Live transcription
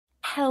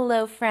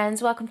Hello,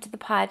 friends. Welcome to the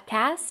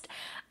podcast.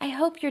 I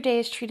hope your day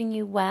is treating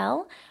you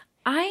well.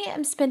 I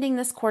am spending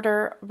this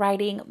quarter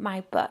writing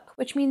my book,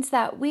 which means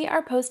that we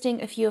are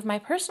posting a few of my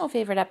personal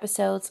favorite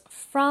episodes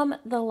from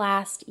the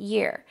last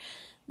year.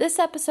 This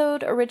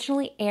episode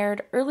originally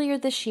aired earlier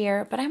this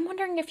year, but I'm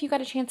wondering if you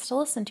got a chance to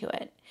listen to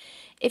it.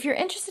 If you're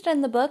interested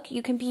in the book,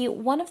 you can be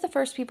one of the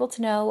first people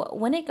to know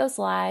when it goes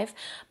live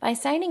by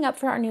signing up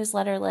for our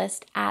newsletter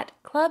list at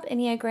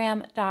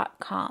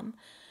clubenneagram.com.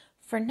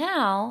 For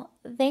now,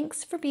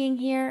 thanks for being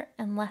here,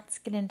 and let's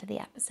get into the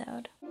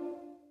episode.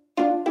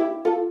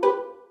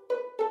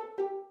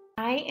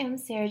 I am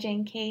Sarah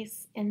Jane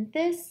Case, and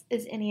this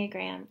is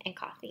Enneagram and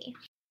Coffee.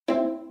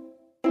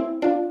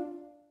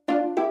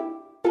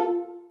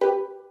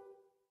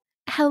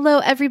 Hello,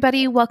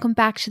 everybody. Welcome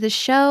back to the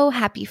show.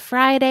 Happy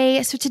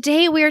Friday. So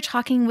today we are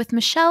talking with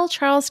Michele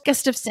Charles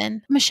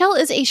Gustafson. Michele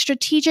is a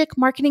strategic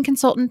marketing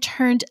consultant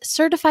turned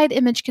certified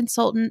image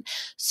consultant,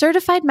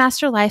 certified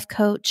master life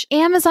coach,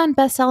 Amazon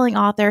bestselling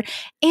author,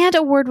 and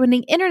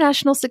award-winning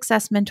international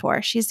success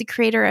mentor. She's the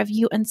creator of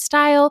You and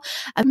Style,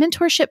 a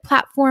mentorship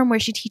platform where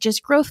she teaches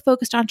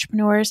growth-focused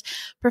entrepreneurs,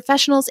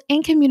 professionals,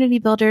 and community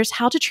builders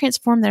how to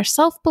transform their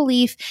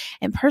self-belief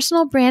and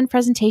personal brand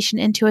presentation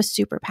into a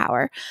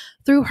superpower.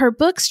 Through her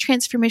books,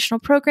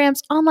 transformational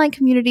programs, online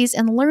communities,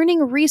 and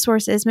learning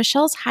resources,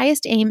 Michele's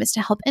highest aim is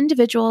to help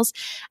individuals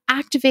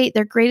activate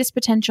their greatest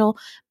potential,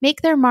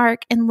 make their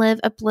mark, and live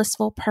a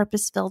blissful,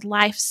 purpose-filled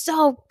life.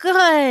 So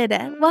good.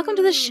 Welcome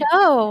to the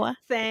show.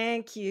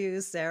 Thank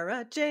you,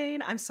 Sarah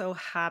Jane. I'm so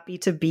happy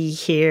to be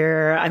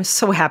here. I am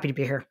so happy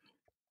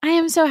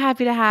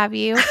to have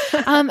you.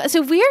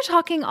 So we are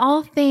talking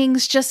all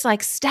things just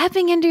like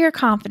stepping into your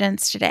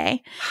confidence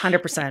today.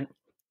 100%.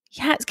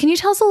 Yeah. Can you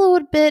tell us a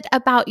little bit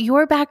about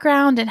your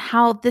background and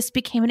how this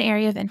became an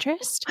area of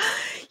interest?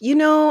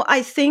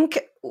 I think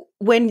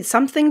when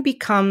something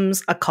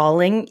becomes a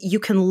calling, you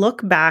can look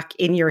back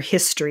in your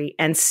history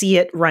and see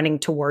it running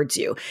towards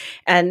you.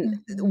 And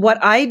what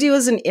I do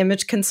as an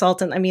image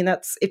consultant,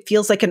 it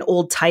feels like an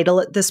old title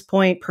at this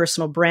point,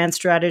 personal brand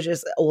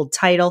strategist, old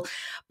title.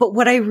 But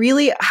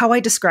how I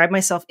describe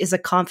myself is a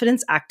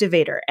confidence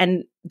activator.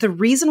 And the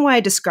reason why I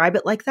describe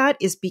it like that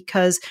is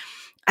because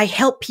I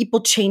help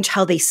people change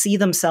how they see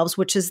themselves,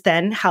 which is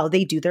then how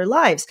they do their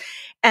lives.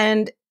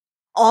 And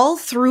all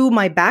through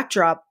my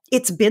backdrop,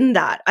 it's been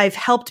that. I've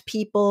helped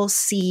people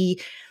see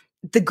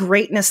the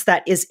greatness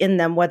that is in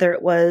them, whether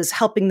it was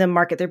helping them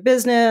market their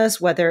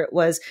business, whether it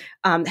was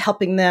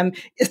helping them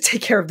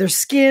take care of their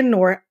skin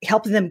or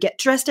helping them get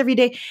dressed every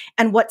day.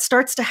 And what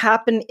starts to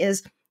happen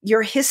is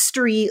your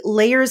history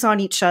layers on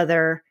each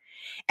other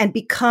and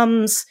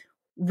becomes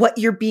what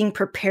you're being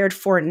prepared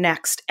for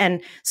next.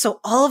 And so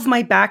all of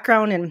my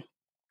background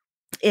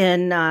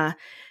in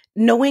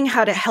knowing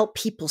how to help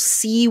people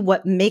see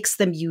what makes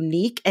them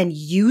unique and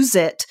use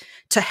it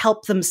to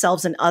help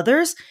themselves and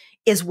others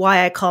is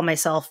why I call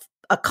myself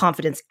a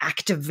confidence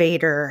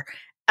activator,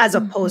 as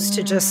opposed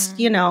to just,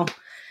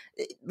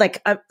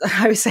 like I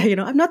always say,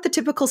 I'm not the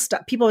typical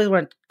people always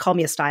want to call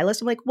me a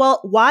stylist. I'm like, well,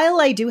 while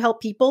I do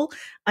help people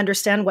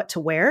understand what to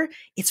wear,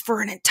 it's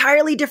for an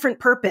entirely different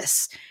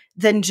purpose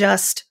than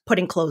just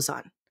putting clothes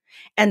on.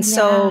 And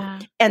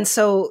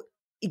so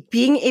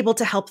being able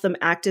to help them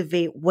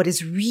activate what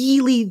is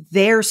really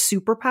their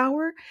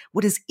superpower,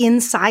 what is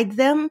inside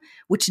them,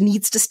 which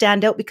needs to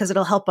stand out because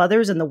it'll help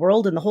others in the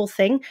world and the whole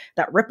thing,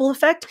 that ripple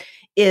effect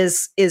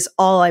is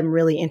all I'm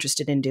really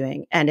interested in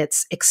doing. And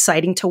it's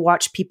exciting to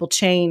watch people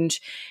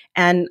change.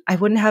 And I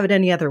wouldn't have it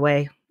any other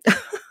way.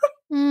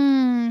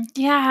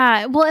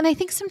 Yeah. Well, and I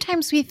think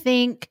sometimes we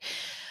think,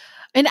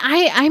 and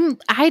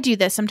I do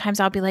this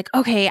sometimes. I'll be like,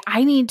 okay,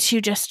 I need to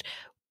just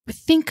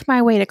think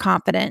my way to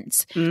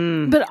confidence.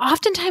 But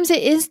oftentimes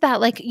it is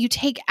that like you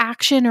take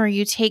action or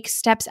you take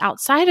steps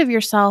outside of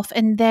yourself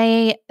and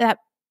that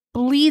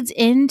bleeds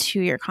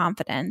into your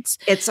confidence.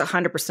 It's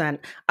 100%.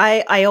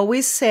 I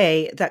always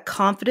say that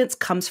confidence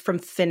comes from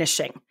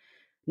finishing,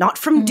 not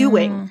from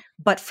doing,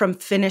 but from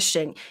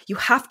finishing. You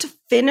have to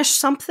finish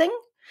something.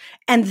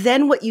 And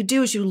then what you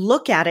do is you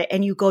look at it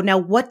and you go, now,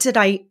 what did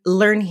I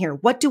learn here?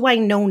 What do I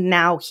know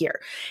now here?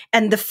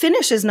 And the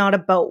finish is not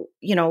about,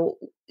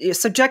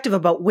 subjective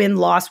about win,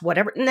 loss,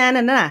 whatever.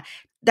 Nah.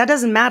 That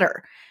doesn't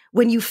matter.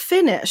 When you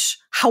finish,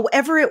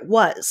 however it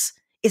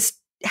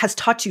has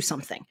taught you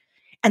something.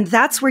 And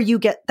that's where you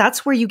get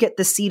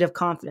the seed of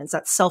confidence,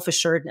 that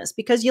self-assuredness,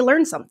 because you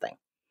learned something.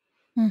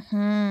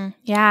 Yeah.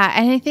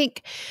 And I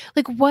think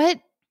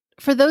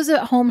for those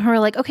at home who are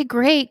like, okay,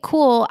 great,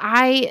 cool.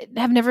 I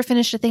have never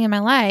finished a thing in my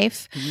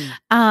life.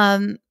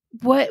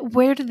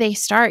 Where do they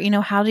start?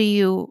 How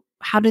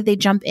do they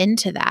jump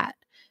into that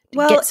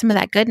to get some of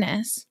that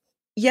goodness?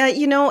 Yeah.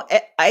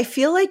 I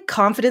feel like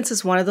confidence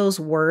is one of those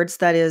words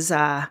that is,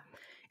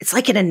 it's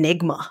like an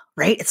enigma,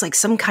 right? It's like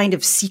some kind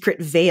of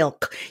secret veil.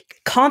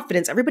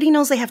 Confidence. Everybody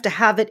knows they have to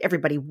have it.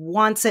 Everybody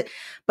wants it,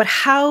 but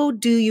how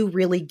do you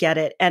really get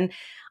it? And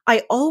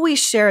I always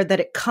share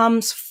that it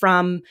comes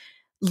from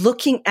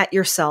looking at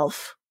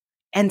yourself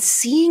and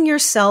seeing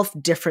yourself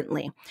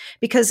differently.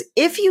 Because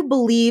if you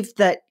believe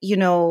that,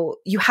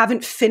 you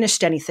haven't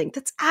finished anything,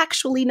 that's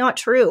actually not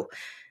true.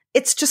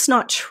 It's just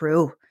not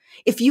true.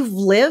 If you've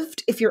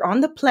lived, if you're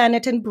on the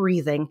planet and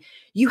breathing,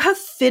 you have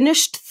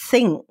finished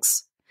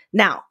things.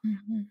 Now,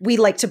 we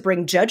like to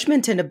bring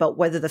judgment in about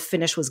whether the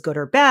finish was good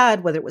or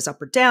bad, whether it was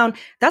up or down.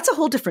 That's a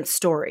whole different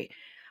story.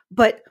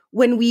 But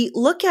when we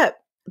look at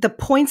the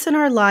points in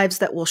our lives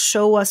that will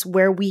show us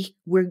where we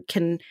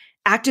can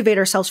activate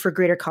ourselves for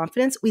greater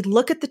confidence, we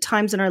look at the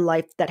times in our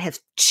life that have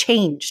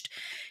changed.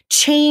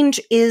 Change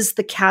is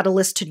the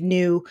catalyst to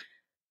new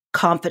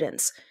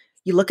confidence.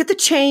 You look at the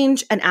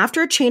change, and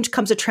after a change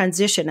comes a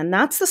transition, and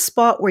that's the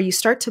spot where you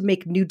start to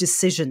make new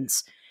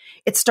decisions.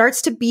 It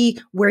starts to be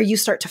where you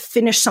start to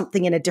finish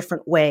something in a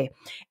different way.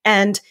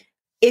 And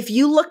if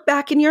you look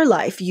back in your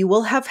life, you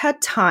will have had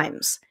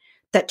times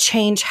that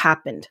change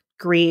happened.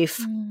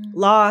 Grief,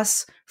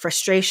 loss,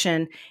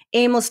 frustration,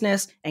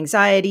 aimlessness,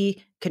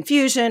 anxiety,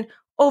 confusion,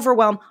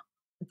 overwhelm.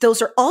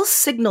 Those are all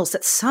signals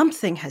that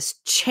something has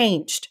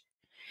changed.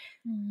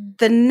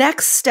 The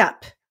next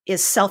step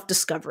is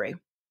self-discovery.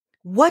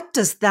 What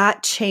does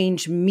that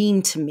change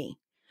mean to me?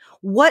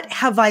 What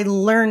have I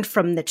learned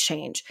from the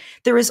change?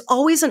 There is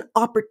always an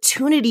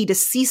opportunity to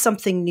see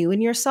something new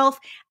in yourself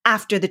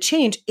after the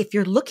change if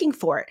you're looking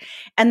for it.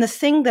 And the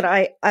thing that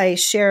I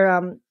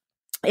share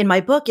in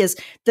my book is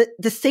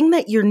the thing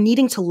that you're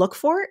needing to look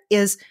for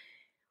is,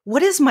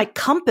 what is my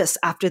compass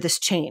after this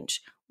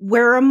change?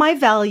 Where are my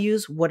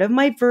values? What are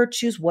my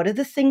virtues? What are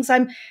the things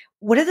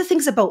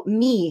about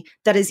me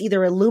that is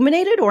either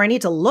illuminated or I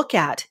need to look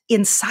at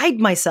inside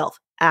myself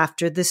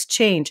after this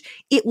change?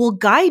 It will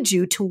guide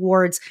you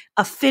towards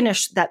a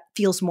finish that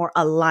feels more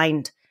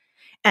aligned.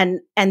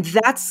 And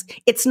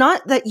it's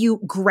not that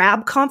you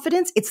grab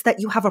confidence, it's that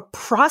you have a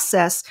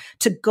process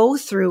to go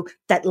through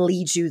that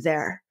leads you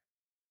there.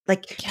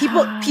 Like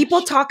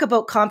people talk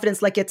about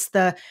confidence like it's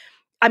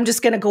I'm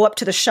just going to go up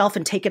to the shelf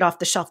and take it off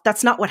the shelf.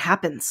 That's not what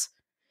happens.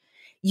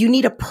 You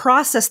need a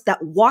process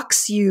that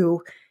walks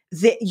you,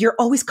 that you're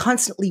always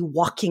constantly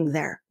walking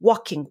there,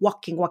 walking.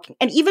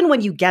 And even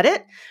when you get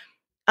it,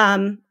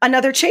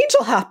 another change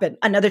will happen,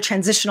 another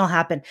transition will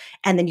happen.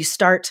 And then you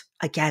start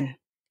again.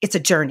 It's a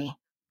journey.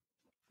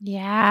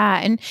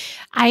 Yeah. And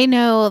I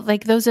know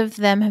like those of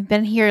them have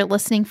been here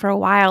listening for a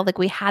while. Like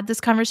we had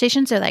this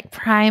conversation. So like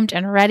primed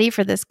and ready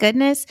for this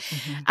goodness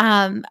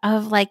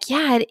of like,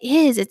 yeah, it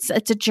is. It's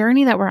a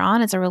journey that we're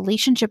on. It's a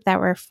relationship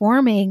that we're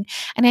forming.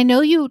 And I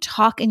know you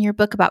talk in your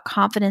book about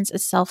confidence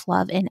as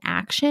self-love in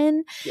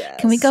action. Yes.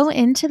 Can we go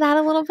into that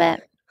a little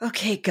bit?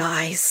 Okay,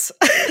 guys.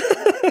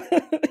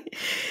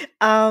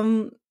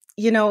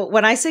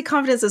 When I say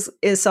confidence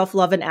is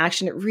self-love in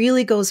action, it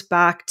really goes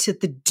back to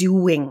the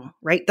doing,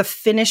 right? The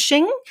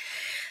finishing.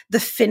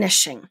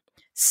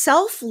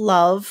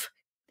 Self-love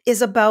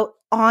is about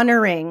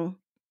honoring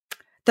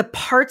the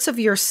parts of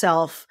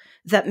yourself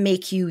that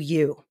make you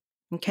you.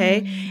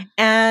 Okay.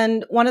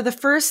 And one of the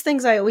first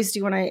things I always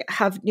do when I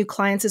have new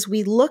clients is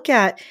we look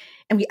at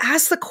and we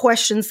ask the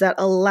questions that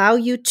allow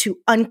you to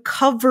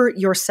uncover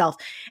yourself.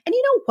 And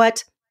you know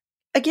what?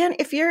 Again,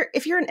 if you're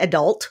an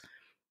adult,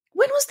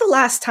 when was the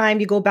last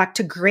time you go back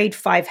to grade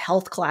 5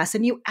 health class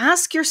and you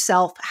ask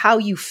yourself how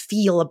you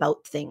feel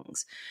about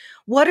things?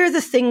 What are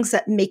the things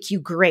that make you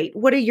great?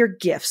 What are your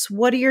gifts?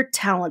 What are your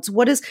talents?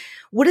 What is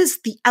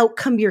the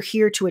outcome you're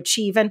here to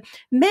achieve? And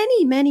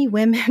many, many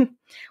women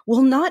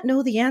will not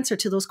know the answer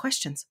to those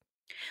questions.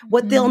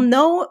 What they'll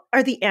know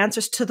are the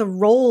answers to the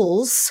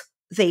roles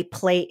they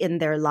play in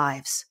their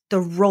lives.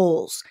 The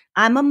roles.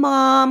 I'm a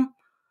mom.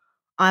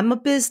 I'm a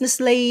business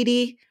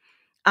lady.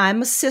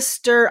 I'm a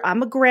sister,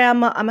 I'm a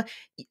grandma,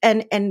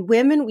 and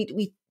women,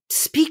 we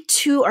speak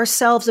to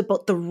ourselves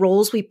about the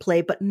roles we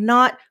play, but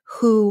not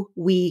who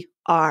we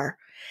are.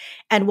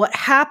 And what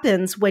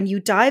happens when you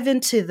dive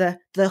into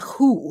the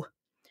who,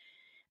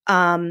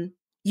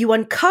 you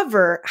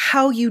uncover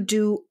how you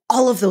do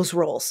all of those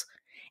roles.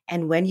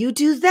 And when you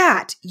do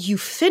that, you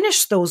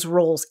finish those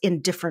roles in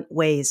different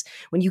ways.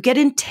 When you get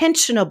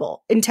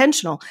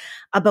intentional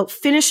about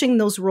finishing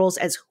those roles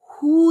as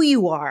who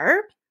you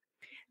are,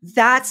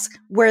 that's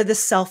where the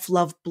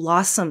self-love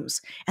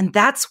blossoms. And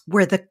that's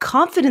where the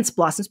confidence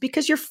blossoms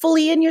because you're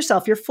fully in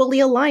yourself. You're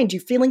fully aligned.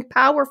 You're feeling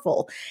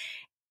powerful.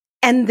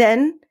 And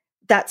then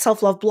that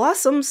self-love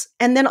blossoms.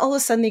 And then all of a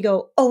sudden they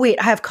go, oh, wait,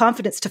 I have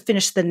confidence to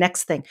finish the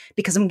next thing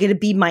because I'm going to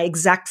be my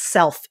exact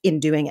self in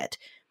doing it.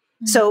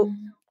 So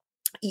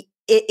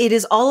it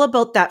is all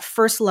about that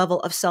first level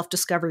of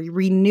self-discovery,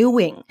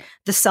 renewing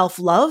the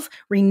self-love,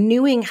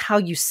 renewing how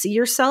you see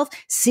yourself,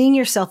 seeing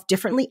yourself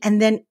differently, and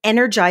then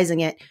energizing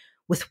it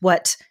with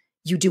what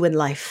you do in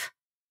life.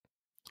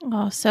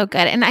 Oh, so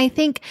good. And I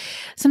think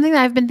something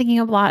that I've been thinking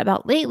a lot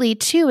about lately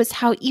too is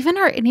how even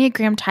our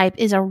Enneagram type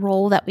is a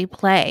role that we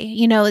play.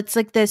 It's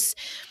like this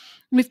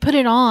we've put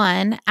it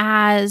on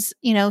as,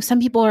 some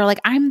people are like,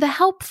 I'm the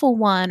helpful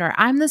one, or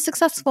I'm the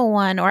successful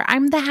one, or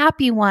I'm the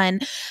happy one.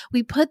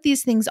 We put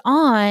these things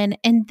on,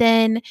 and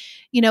then,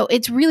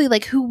 it's really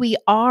like who we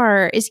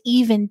are is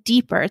even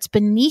deeper. It's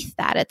beneath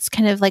that. It's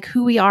kind of like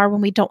who we are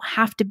when we don't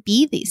have to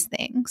be these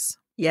things.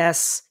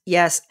 Yes.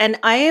 Yes. And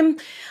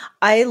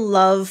I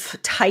love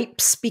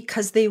types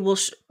because they will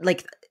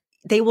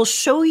they will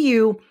show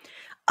you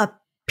a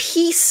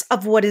piece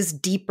of what is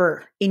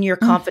deeper in your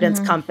confidence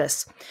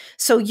compass.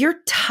 So your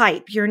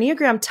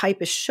Enneagram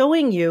type is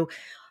showing you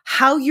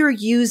how you're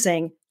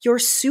using your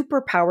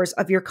superpowers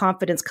of your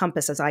confidence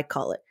compass, as I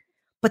call it.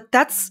 But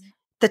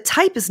the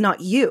type is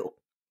not you.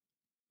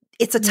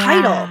 It's a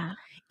title.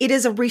 It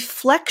is a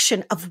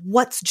reflection of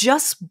what's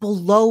just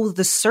below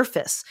the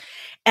surface.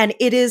 And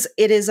it is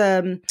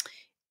a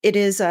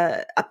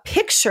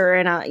picture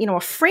and a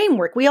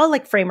framework. We all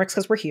like frameworks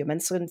because we're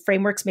humans, and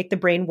frameworks make the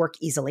brain work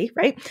easily,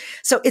 right?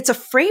 So it's a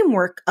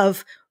framework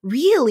of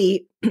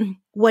really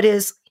what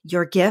is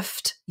your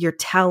gift, your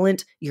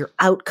talent, your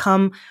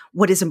outcome,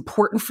 what is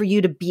important for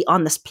you to be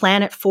on this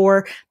planet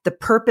for, the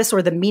purpose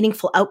or the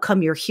meaningful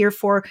outcome you're here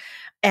for.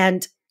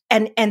 And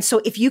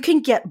so if you can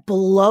get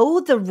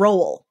below the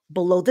role,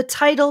 below the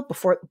title,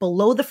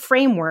 below the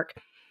framework,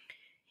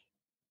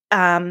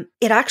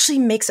 it actually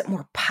makes it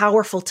more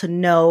powerful to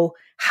know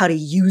how to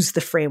use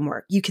the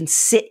framework. You can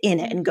sit in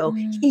it and go,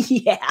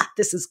 yeah,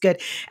 this is good.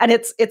 And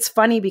it's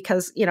funny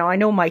because, I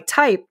know my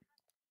type,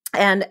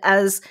 and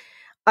as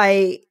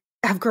I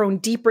have grown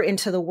deeper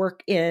into the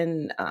work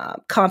in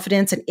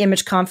confidence and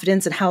image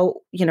confidence and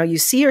how, you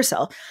see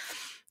yourself,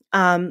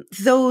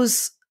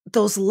 those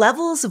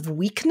levels of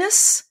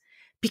weakness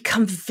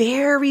become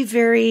very,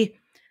 very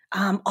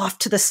off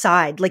to the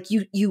side. Like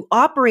you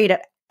operate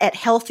at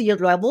healthier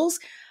levels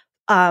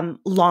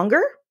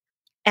longer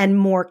and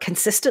more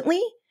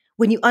consistently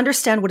when you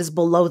understand what is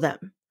below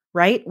them,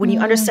 right? When you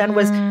understand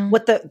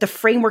what the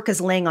framework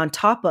is laying on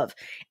top of.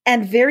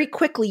 And very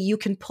quickly you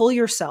can pull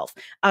yourself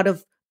out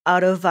of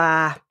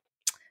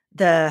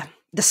the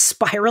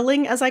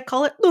spiraling, as I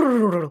call it.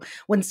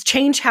 When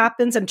change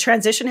happens and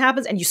transition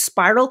happens and you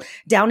spiral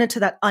down into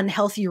that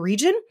unhealthy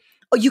region,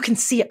 you can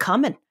see it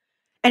coming.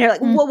 And you're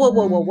like, whoa, whoa,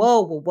 whoa, whoa,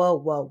 whoa, whoa, whoa,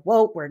 whoa,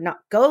 whoa, we're not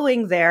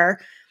going there.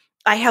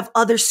 I have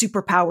other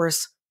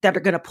superpowers that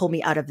are going to pull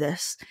me out of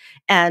this.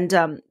 And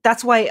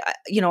that's why,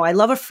 I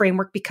love a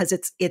framework because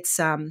it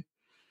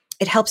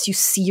helps you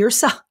see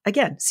yourself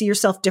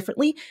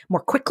differently, more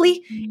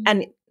quickly,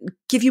 and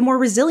give you more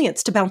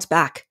resilience to bounce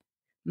back.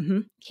 Mm-hmm.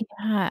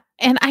 Yeah.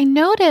 And I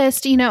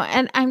noticed,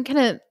 and I'm going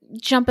to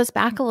jump us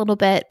back a little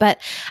bit, but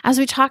as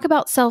we talk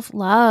about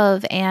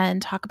self-love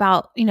and talk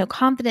about,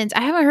 confidence,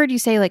 I haven't heard you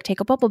say like take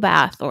a bubble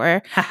bath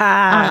or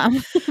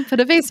put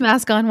a face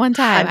mask on one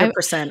time.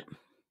 100%.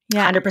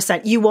 Yeah.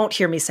 100%. You won't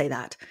hear me say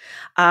that.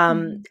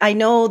 I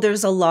know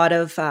there's a lot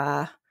of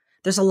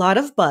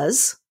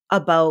buzz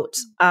about,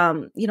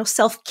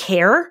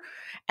 self-care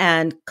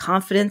and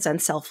confidence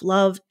and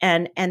self-love.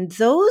 And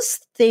those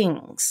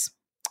things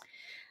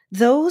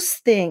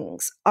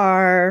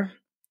are,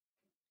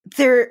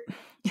 they're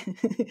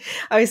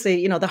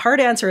obviously, the hard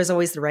answer is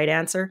always the right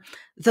answer.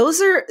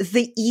 Those are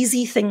the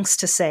easy things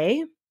to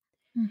say,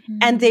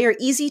 and they are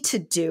easy to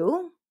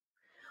do.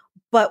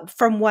 But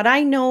from what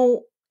I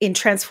know in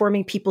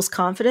transforming people's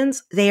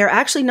confidence, they are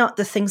actually not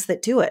the things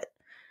that do it,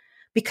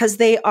 because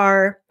they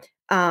are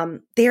at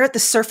the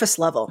surface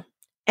level.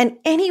 And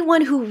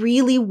anyone who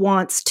really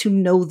wants to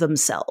know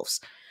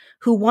themselves,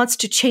 who wants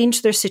to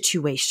change their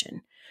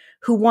situation,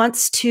 who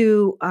wants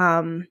to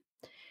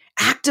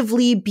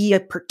actively be a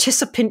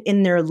participant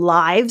in their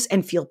lives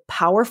and feel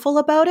powerful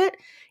about it,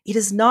 it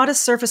is not a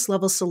surface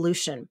level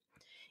solution.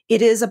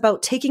 It is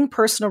about taking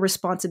personal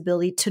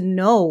responsibility to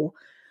know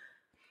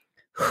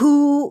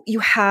who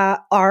you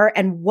are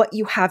and what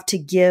you have to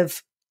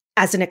give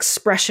as an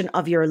expression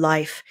of your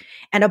life.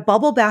 And a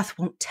bubble bath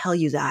won't tell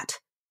you that.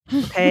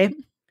 Okay.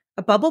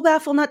 A bubble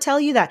bath will not tell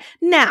you that.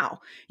 Now,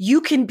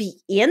 you can be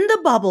in the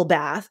bubble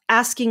bath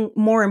asking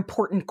more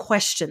important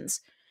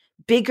questions,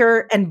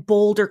 bigger and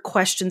bolder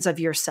questions of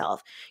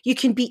yourself. You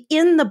can be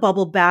in the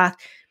bubble bath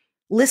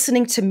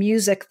listening to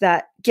music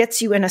that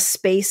gets you in a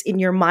space in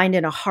your mind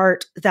and a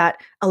heart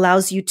that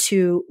allows you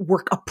to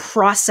work a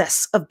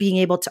process of being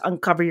able to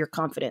uncover your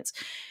confidence.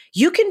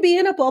 You can be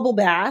in a bubble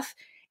bath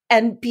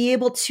and be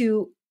able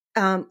to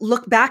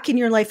look back in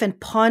your life and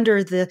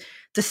ponder the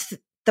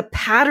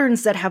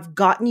patterns that have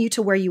gotten you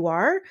to where you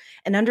are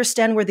and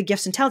understand where the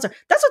gifts and talents are.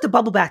 That's what the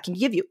bubble bath can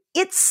give you.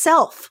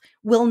 Itself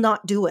will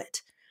not do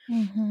it.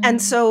 Mm-hmm.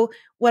 And so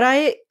what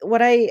I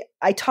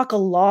talk a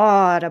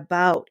lot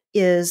about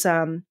is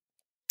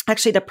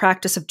actually the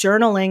practice of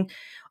journaling,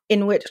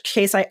 in which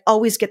case I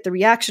always get the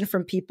reaction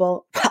from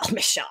people, well,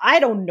 Michelle, I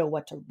don't know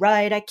what to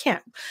write. I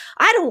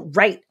don't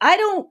write.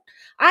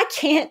 I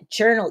can't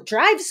journal. It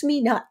drives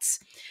me nuts.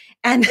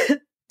 And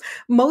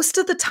most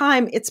of the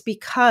time it's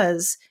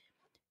because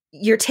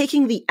you're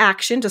taking the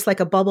action, just like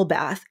a bubble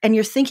bath, and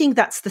you're thinking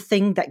that's the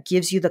thing that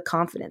gives you the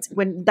confidence,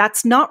 when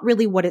that's not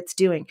really what it's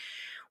doing.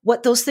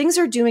 what those things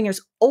are doing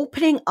is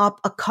opening up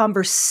a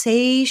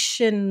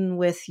conversation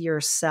with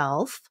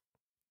yourself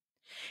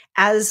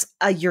as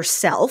a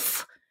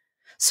yourself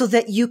so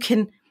that you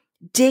can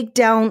dig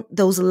down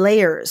those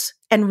layers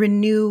and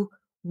renew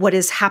what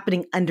is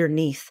happening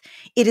underneath.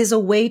 It is a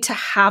way to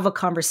have a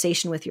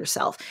conversation with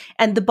yourself.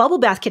 And the bubble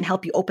bath can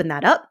help you open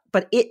that up,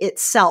 but it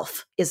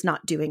itself is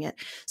not doing it.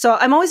 So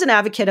I'm always an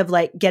advocate of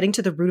like getting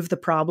to the root of the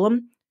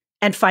problem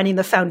and finding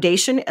the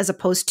foundation as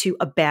opposed to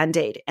a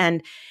Band-Aid.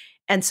 And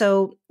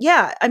so,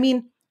 yeah, I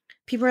mean,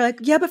 people are like,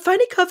 yeah, but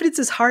finding confidence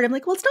is hard. I'm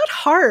like, well, it's not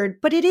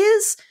hard, but it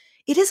is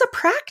a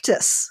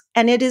practice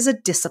and it is a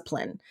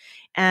discipline.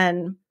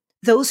 And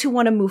those who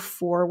want to move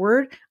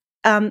forward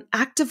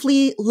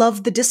actively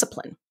love the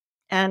discipline.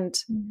 And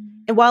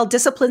while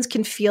disciplines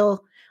can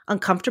feel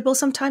uncomfortable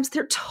sometimes,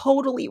 they're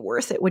totally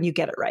worth it when you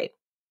get it right.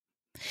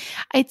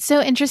 It's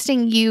so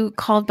interesting you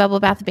called bubble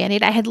bath a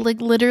Band-Aid. I had like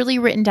literally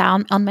written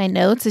down on my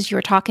notes as you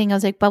were talking, I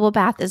was like, bubble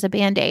bath is a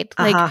Band-Aid.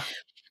 Like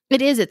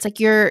it is. It's like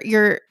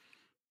you're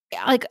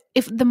like,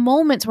 if the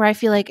moments where I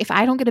feel like if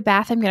I don't get a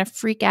bath, I'm going to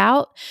freak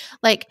out,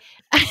 like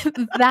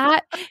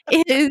that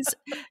is,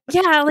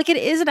 yeah, like it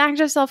is an act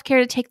of self-care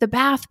to take the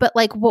bath. But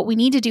like what we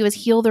need to do is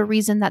heal the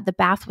reason that the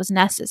bath was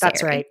necessary.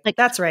 That's right. Like,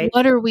 that's right.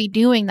 What are we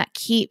doing that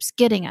keeps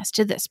getting us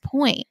to this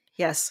point?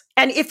 Yes.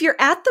 And if you're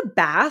at the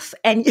bath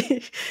and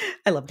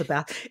I love the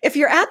bath. If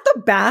you're at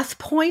the bath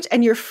point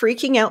and you're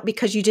freaking out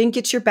because you didn't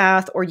get your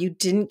bath or you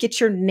didn't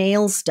get your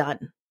nails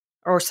done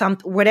or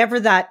whatever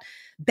that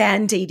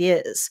Band-Aid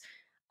is,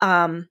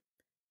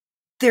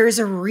 there's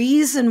a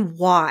reason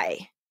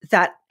why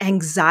that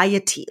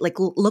anxiety, like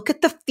look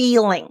at the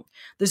feeling.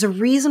 There's a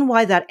reason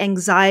why that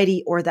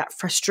anxiety or that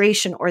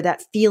frustration or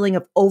that feeling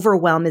of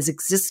overwhelm is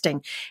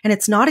existing. And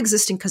it's not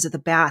existing because of the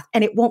bath,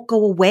 and it won't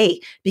go away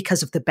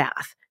because of the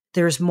bath.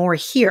 There's more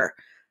here.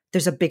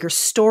 There's a bigger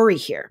story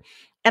here.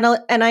 And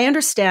I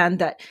understand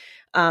that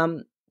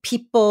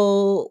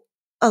people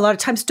a lot of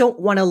times don't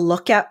want to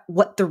look at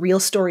what the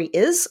real story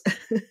is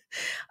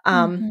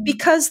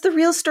because the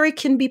real story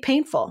can be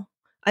painful.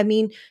 I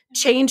mean,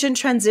 change and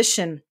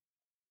transition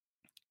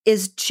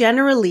is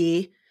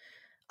generally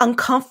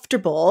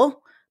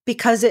uncomfortable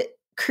because it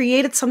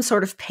created some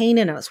sort of pain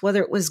in us,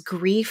 whether it was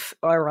grief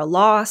or a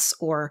loss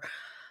or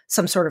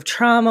some sort of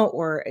trauma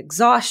or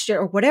exhaustion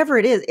or whatever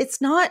it is.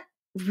 It's not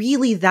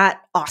really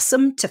that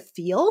awesome to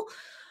feel,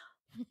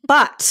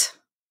 but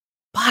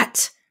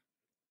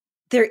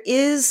there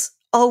is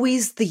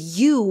always the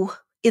you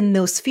in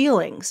those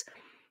feelings.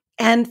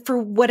 And for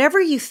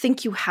whatever you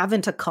think you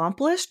haven't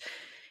accomplished,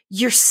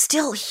 you're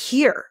still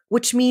here,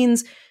 which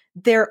means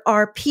there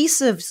are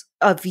pieces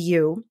of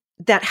you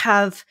that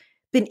have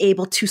been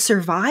able to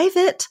survive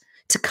it,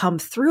 to come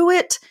through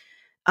it,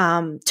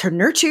 to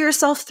nurture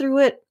yourself through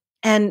it.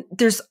 And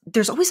there's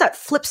always that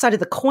flip side of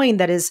the coin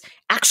that is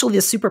actually the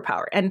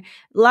superpower. And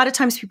a lot of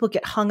times people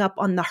get hung up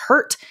on the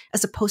hurt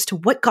as opposed to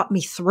what got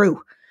me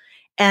through.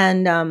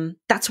 And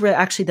that's where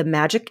actually the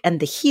magic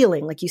and the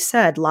healing, like you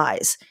said,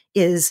 lies,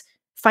 is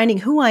finding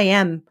who I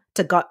am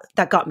that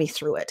got me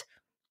through it.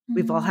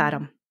 We've all had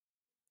them.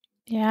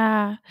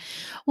 Yeah.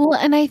 Well,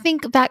 and I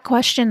think that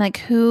question, like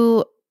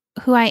who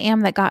I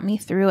am that got me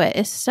through it,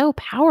 is so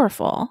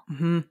powerful.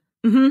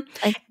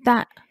 Like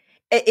that.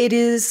 It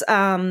is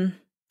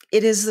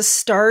the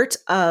start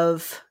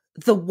of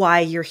the why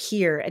you're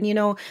here. And,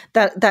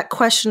 that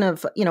question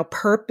of,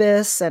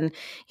 purpose and,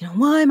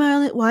 why am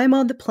I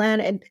on the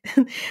planet?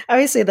 And I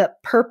always say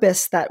that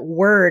purpose, that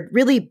word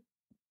really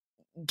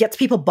gets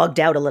people bugged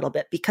out a little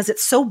bit because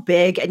it's so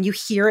big and you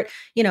hear it,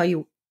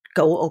 you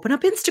go open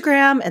up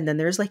Instagram and then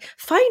there's like,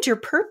 find your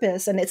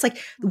purpose. And it's like,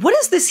 what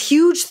is this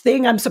huge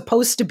thing I'm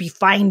supposed to be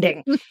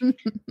finding?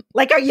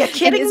 Like, are you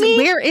kidding me?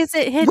 Where is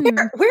it hidden?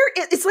 Where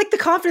it's like the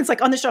confidence,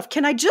 like on the shelf.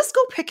 Can I just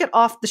go pick it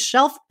off the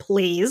shelf,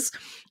 please?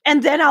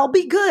 And then I'll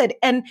be good.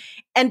 And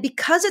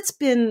because it's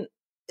been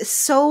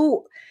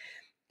so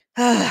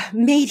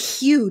made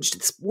huge,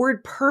 this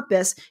word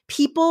purpose,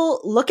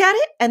 people look at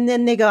it and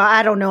then they go,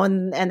 I don't know.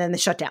 And then they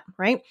shut down.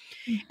 Right.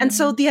 And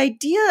so the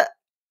idea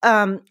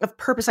of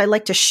purpose, I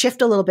like to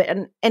shift a little bit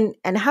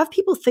and have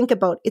people think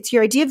about, it's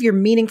your idea of your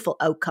meaningful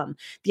outcome,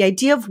 the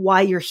idea of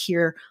why you're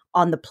here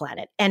on the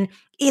planet. And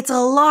it's a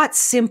lot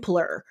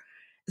simpler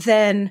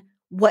than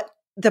what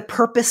the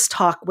purpose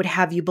talk would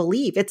have you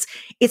believe.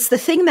 It's the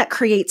thing that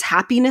creates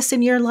happiness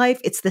in your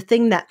life. It's the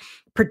thing that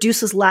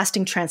produces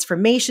lasting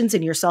transformations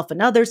in yourself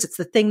and others. It's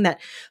the thing that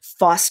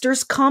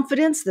fosters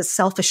confidence, the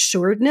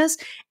self-assuredness,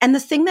 and the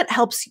thing that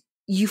helps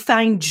you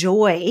find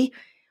joy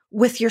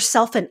with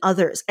yourself and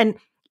others. And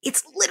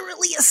it's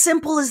literally as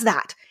simple as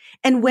that.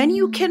 And when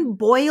you can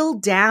boil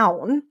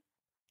down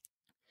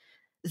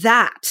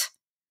that,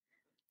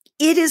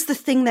 it is the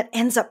thing that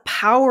ends up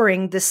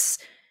powering the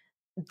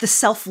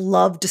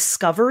self-love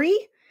discovery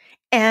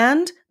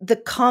and the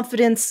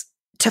confidence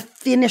to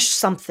finish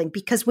something.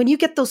 Because when you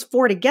get those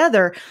four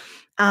together,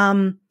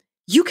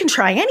 you can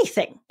try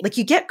anything. Like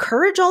you get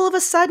courage all of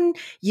a sudden.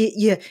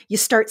 You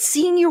start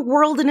seeing your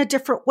world in a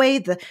different way.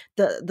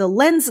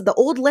 The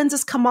old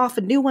lenses come off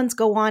and new ones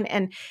go on.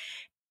 And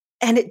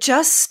it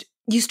just,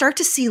 you start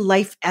to see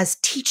life as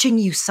teaching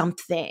you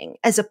something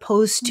as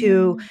opposed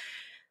to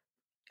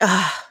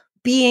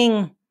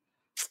being,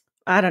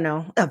 I don't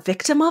know, a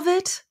victim of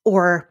it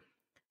or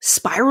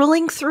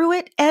spiraling through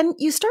it. And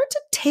you start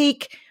to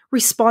take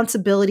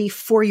responsibility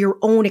for your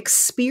own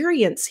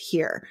experience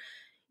here.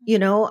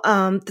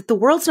 That the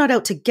world's not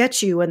out to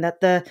get you, and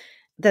that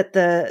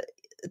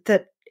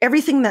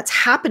everything that's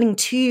happening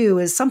to you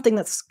is something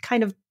that's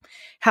kind of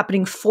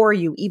happening for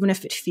you, even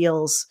if it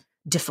feels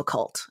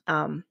difficult.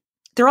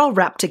 They're all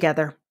wrapped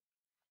together.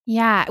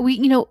 Yeah.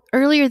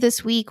 Earlier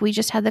this week, we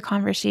just had the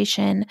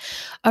conversation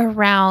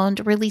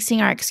around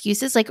releasing our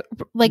excuses, like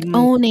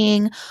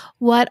owning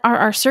what are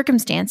our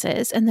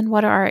circumstances and then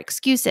what are our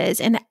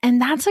excuses. And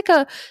that's like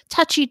a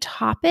touchy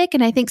topic.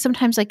 And I think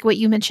sometimes like what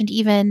you mentioned,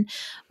 even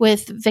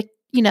with, like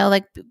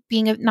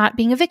not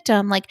being a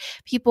victim, like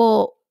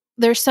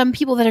there's some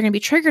people that are going to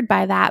be triggered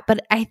by that.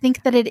 But I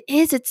think that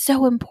it's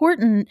so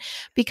important,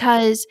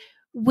 because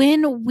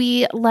when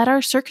we let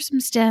our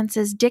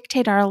circumstances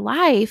dictate our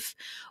life,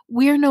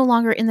 we're no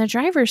longer in the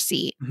driver's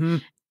seat. Mm-hmm.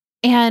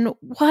 And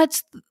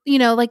what's,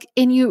 like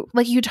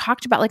you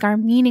talked about, like our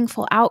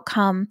meaningful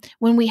outcome,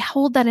 when we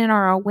hold that in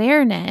our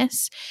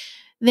awareness,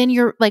 then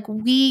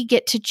we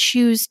get to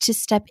choose to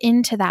step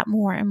into that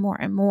more and more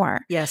and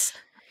more. Yes.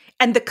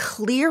 And the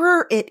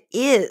clearer it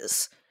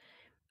is,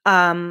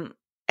 and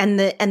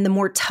the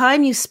more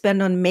time you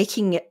spend on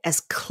making it as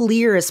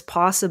clear as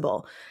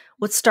possible,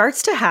 what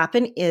starts to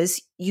happen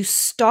is you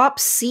stop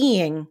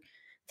seeing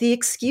the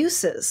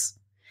excuses,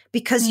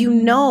 because you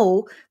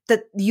know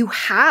that you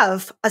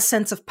have a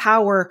sense of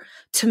power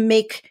to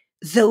make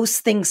those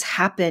things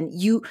happen.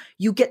 You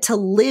get to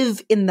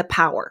live in the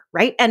power,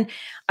 right? And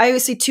I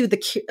always say too,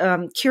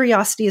 the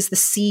curiosity is the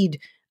seed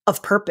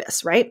of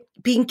purpose, right?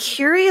 Being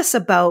curious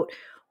about,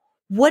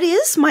 what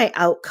is my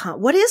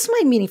outcome? What is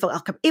my meaningful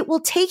outcome? It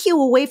will take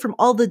you away from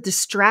all the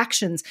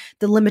distractions,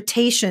 the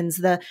limitations,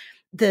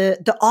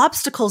 the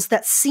obstacles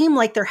that seem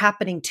like they're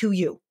happening to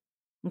you.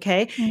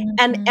 Okay.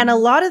 And a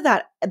lot of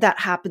that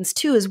happens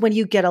too, is when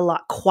you get a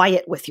lot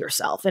quiet with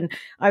yourself. And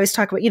I always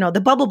talk about,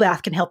 the bubble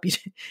bath can help you.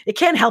 It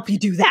can help you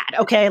do that.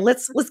 Okay.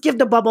 Let's give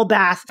the bubble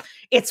bath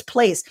its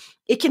place.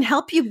 It can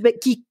help you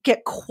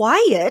get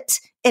quiet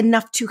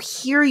enough to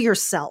hear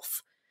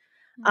yourself.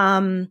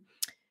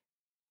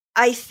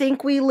 I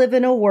think we live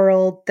in a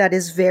world that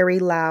is very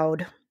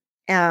loud.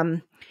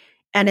 And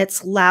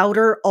it's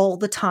louder all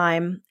the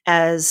time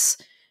as,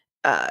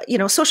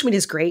 social media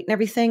is great and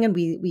everything. And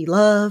we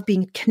love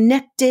being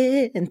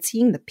connected and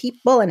seeing the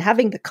people and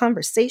having the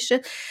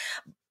conversation.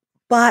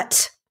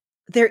 But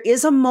there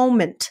is a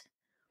moment,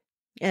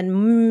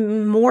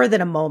 and more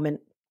than a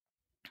moment,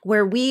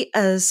 where we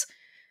as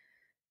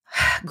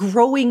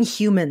growing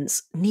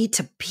humans need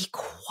to be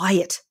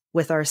quiet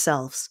with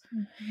ourselves.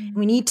 Mm-hmm.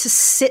 We need to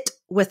sit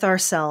with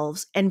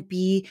ourselves and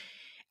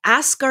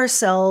ask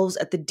ourselves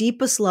at the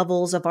deepest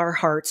levels of our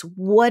hearts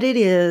what it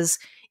is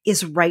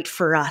right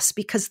for us,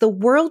 because the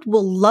world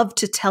will love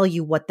to tell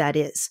you what that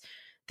is.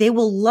 They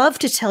will love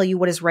to tell you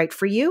what is right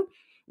for you,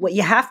 what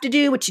you have to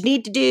do, what you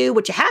need to do,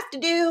 what you have to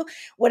do,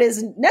 what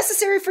is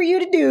necessary for you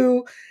to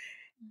do.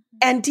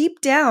 And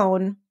deep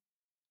down,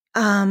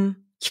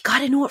 you got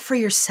to know it for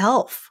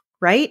yourself,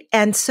 right?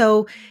 And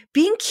so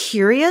being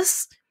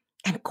curious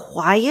and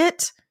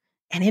quiet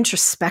and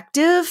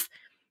introspective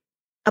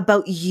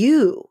about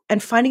you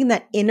and finding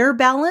that inner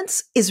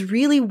balance is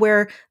really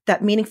where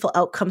that meaningful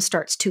outcome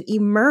starts to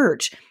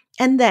emerge.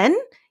 And then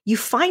you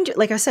find,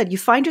 like I said, you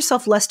find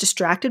yourself less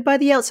distracted by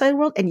the outside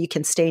world, and you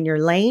can stay in your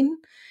lane.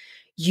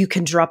 You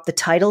can drop the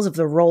titles of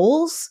the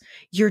roles.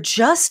 You're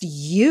just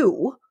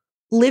you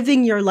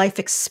living your life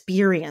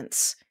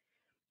experience.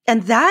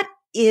 And that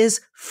is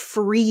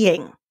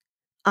freeing.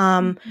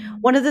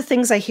 One of the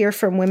things I hear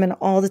from women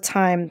all the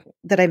time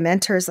that I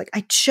mentor is like,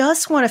 I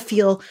just want to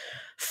feel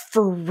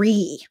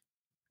free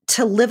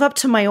to live up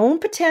to my own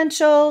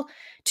potential,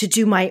 to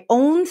do my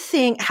own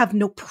thing, have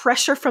no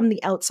pressure from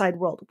the outside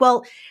world.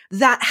 Well,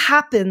 that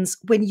happens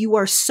when you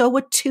are so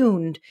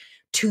attuned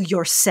to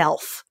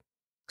yourself,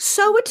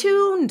 so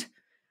attuned,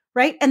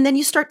 right? And then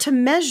you start to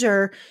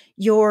measure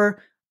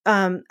your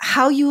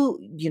how you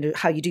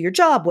do your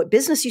job, what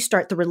business you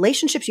start, the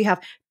relationships you have,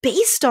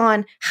 based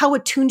on how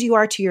attuned you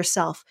are to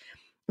yourself.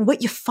 And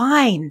what you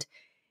find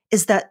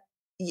is that,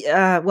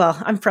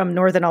 I'm from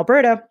Northern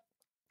Alberta,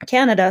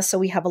 Canada, so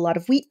we have a lot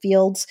of wheat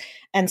fields.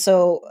 And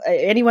so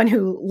anyone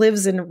who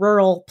lives in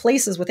rural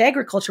places with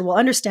agriculture will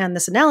understand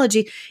this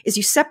analogy, is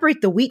you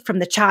separate the wheat from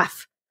the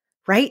chaff,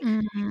 right?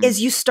 Mm-hmm.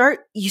 Is you start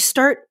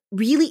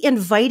really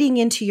inviting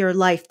into your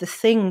life the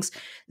things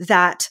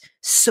that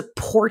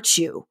support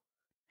you.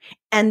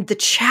 And the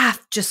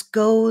chaff just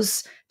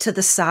goes to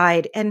the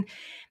side. And,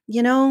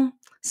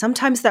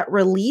 sometimes that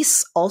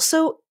release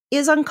also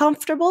is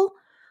uncomfortable.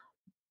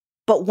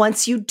 But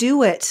once you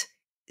do it,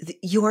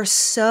 you are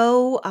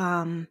so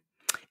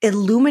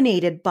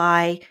illuminated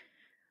by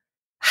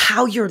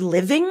how you're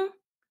living,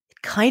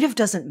 it kind of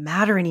doesn't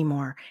matter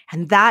anymore.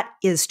 And that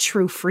is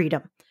true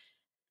freedom.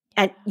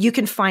 And you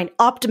can find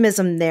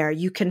optimism there.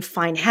 You can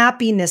find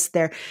happiness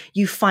there.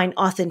 You find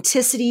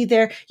authenticity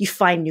there. You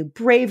find new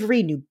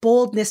bravery, new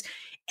boldness.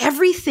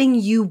 Everything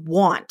you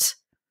want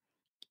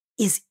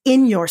is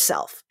in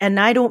yourself. And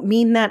I don't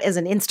mean that as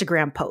an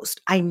Instagram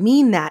post. I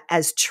mean that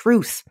as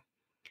truth.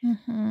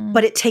 Mm-hmm.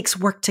 But it takes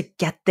work to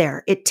get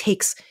there. It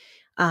takes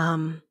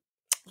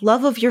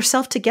love of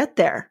yourself to get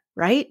there,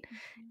 right?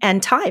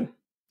 And time.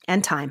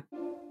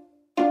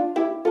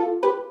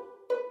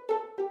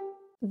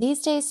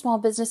 These days, small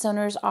business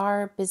owners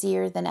are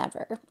busier than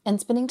ever, and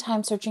spending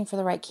time searching for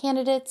the right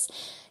candidates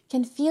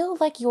can feel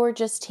like you're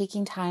just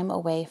taking time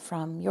away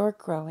from your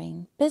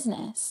growing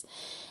business.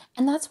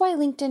 And that's why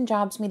LinkedIn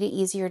Jobs made it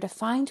easier to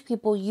find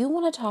people you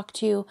want to talk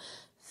to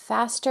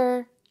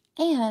faster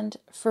and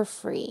for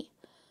free.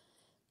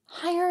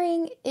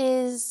 Hiring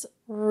is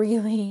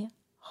really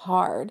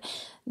hard.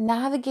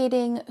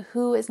 Navigating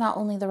who is not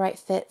only the right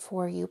fit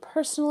for you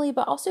personally,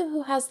 but also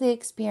who has the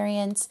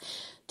experience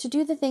to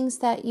do the things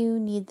that you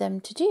need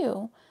them to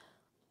do.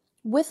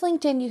 With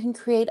LinkedIn, you can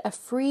create a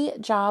free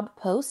job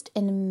post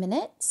in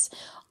minutes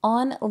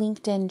on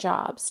LinkedIn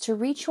Jobs to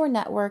reach your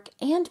network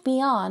and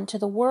beyond to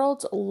the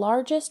world's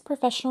largest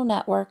professional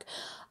network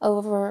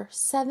of over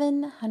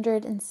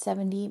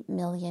 770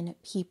 million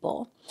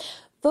people.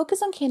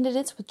 Focus on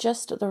candidates with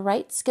just the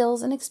right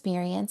skills and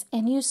experience,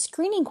 and use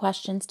screening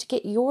questions to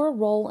get your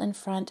role in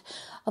front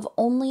of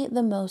only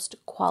the most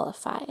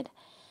qualified.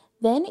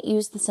 Then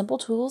use the simple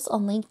tools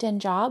on LinkedIn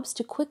Jobs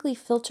to quickly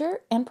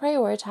filter and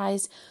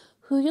prioritize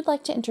who you'd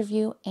like to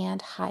interview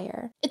and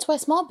hire. It's why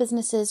small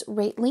businesses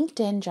rate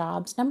LinkedIn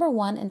Jobs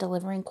 #1 in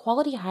delivering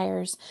quality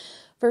hires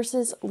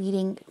versus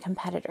leading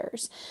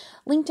competitors.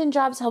 LinkedIn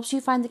Jobs helps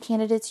you find the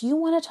candidates you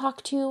want to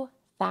talk to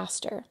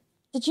faster.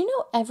 Did you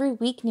know every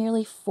week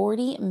nearly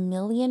 40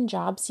 million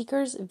job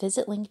seekers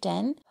visit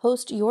LinkedIn?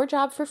 Post your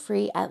job for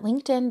free at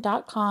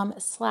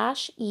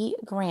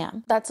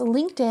linkedin.com/egram. That's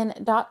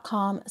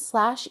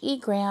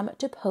linkedin.com/egram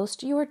to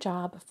post your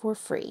job for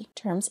free.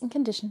 Terms and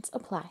conditions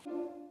apply.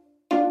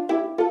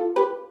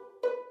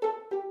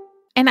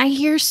 And I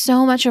hear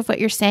so much of what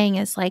you're saying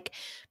is like,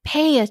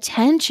 pay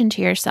attention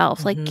to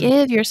yourself. Like,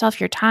 give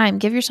yourself your time,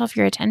 give yourself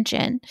your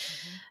attention,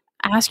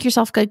 ask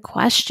yourself good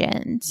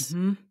questions.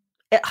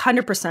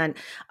 100%.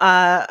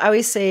 I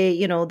always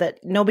say, that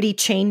nobody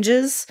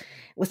changes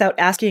without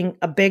asking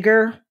a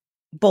bigger,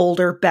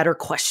 bolder, better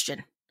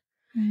question.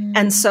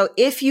 And so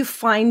if you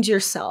find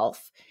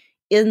yourself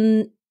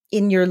in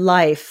your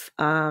life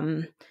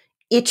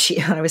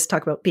itchy, I always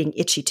talk about being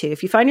itchy too.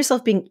 If you find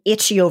yourself being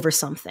itchy over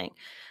something,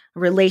 a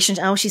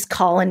relationship, oh, she's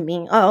calling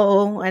me.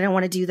 Oh, I don't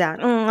want to do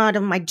that. Out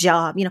of my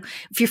job.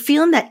 If you're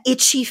feeling that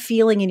itchy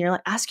feeling in your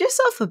life, ask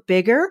yourself a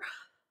bigger,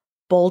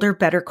 bolder,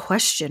 better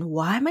question.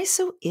 Why am I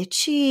so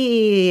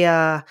itchy?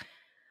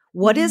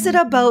 What is it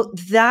about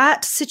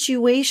that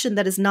situation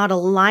that is not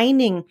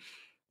aligning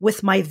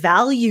with my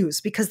values?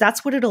 Because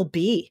that's what it'll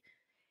be.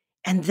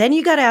 And then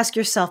you got to ask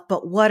yourself,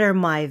 but what are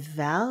my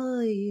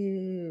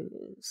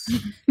values?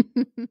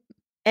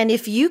 And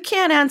if you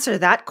can't answer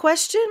that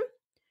question,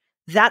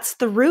 that's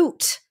the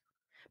root.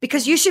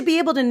 Because you should be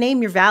able to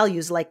name your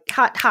values like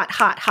hot, hot,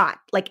 hot, hot.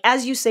 Like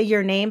as you say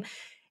your name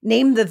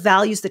the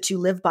values that you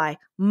live by.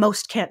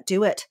 Most can't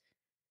do it.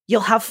 You'll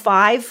have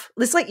 5.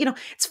 It's like,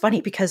 it's funny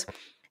because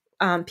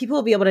people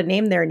will be able to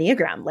name their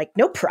Enneagram. Like,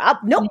 no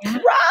problem.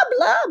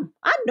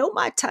 I know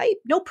my type.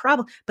 No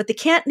problem. But they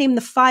can't name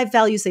the 5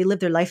 values they live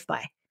their life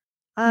by.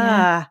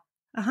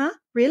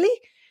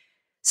 Really?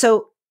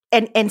 So,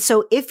 and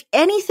so if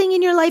anything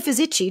in your life is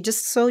itchy,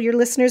 just so your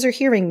listeners are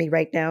hearing me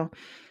right now,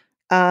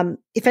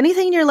 if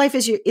anything in your life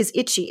is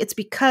itchy, it's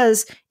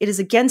because it is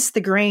against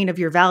the grain of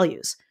your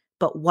values.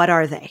 But what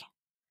are they?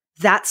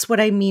 That's what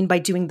I mean by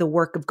doing the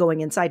work of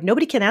going inside.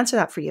 Nobody can answer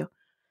that for you.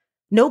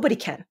 Nobody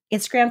can.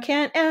 Instagram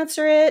can't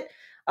answer it.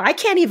 I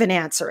can't even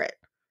answer it,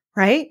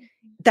 right?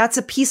 That's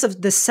a piece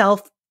of the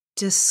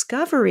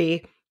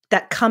self-discovery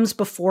that comes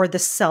before the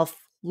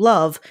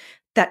self-love,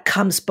 that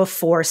comes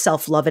before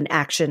self-love and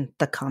action,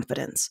 the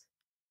confidence.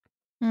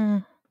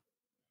 Oh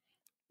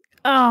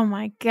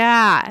my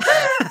gosh.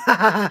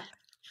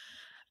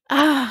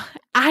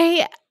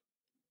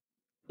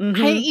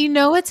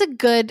 It's a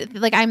good,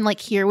 like, I'm like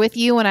here with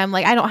you and I'm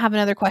like, I don't have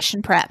another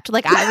question prepped.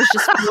 Like I was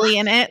just really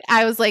in it.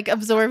 I was like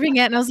absorbing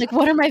it and I was like,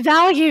 what are my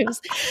values?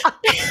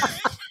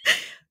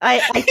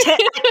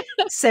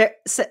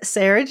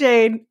 Sarah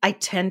Jane, I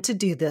tend to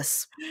do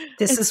this.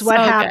 This is what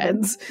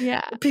happens. Good.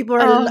 Yeah. People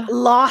are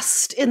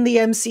lost in the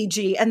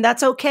MCG, and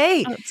that's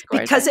okay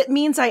because it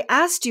means I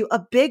asked you a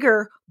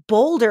bigger,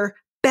 bolder,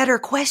 better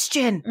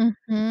question.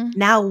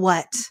 Now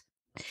what?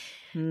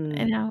 I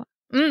know.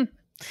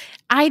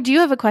 I do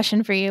have a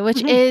question for you,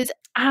 which is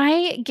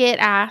I get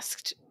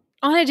asked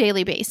on a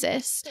daily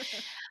basis.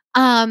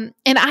 And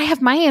I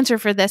have my answer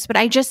for this, but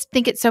I just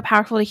think it's so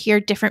powerful to hear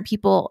different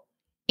people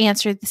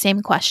answer the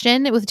same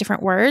question with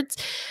different words.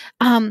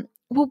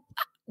 Well,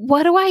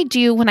 what do I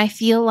do when I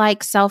feel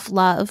like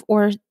self-love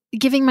or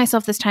giving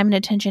myself this time and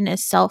attention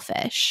is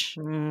selfish?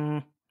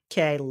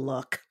 Okay,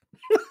 look.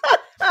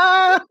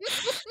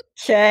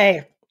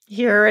 Okay.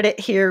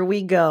 Here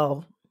we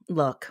go.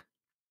 Look.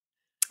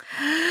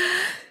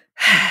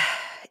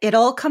 It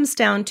all comes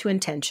down to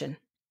intention.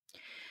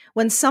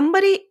 When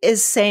somebody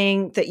is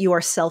saying that you are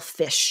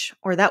selfish,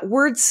 or that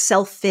word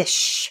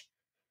selfish,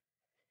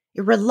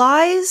 it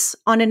relies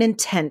on an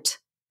intent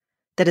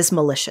that is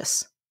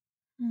malicious.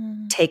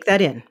 Take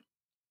that in.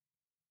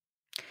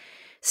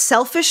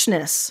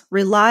 Selfishness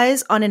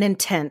relies on an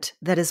intent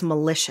that is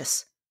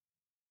malicious.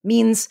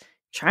 Means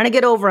trying to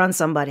get over on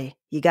somebody.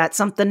 You got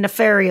something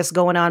nefarious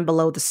going on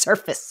below the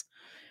surface.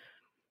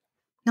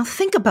 Now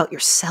think about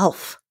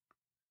yourself.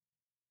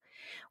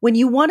 When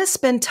you want to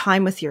spend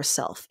time with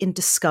yourself in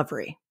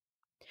discovery,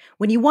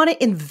 when you want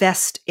to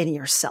invest in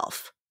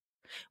yourself,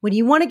 when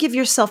you want to give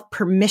yourself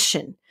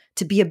permission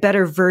to be a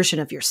better version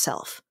of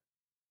yourself,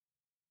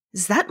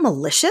 is that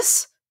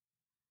malicious?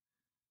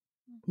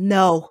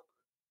 No.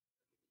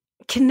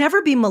 It can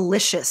never be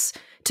malicious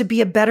to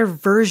be a better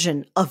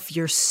version of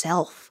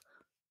yourself.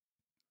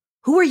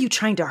 Who are you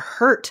trying to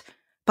hurt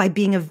by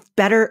being a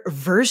better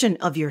version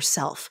of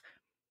yourself?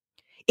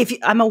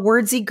 I'm a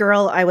wordsy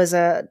girl. I was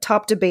a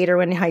top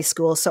debater in high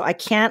school, so I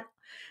can't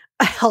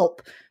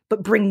help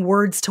but bring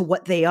words to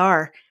what they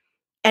are.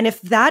 And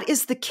if that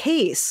is the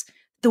case,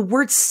 the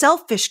word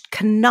selfish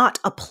cannot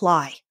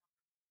apply.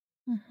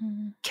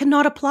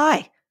 Cannot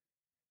apply.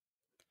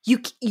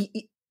 You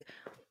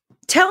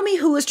tell me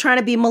who is trying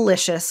to be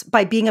malicious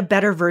by being a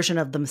better version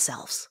of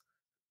themselves.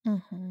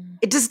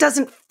 It just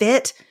doesn't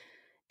fit.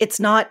 It's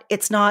not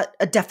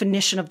a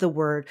definition of the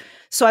word.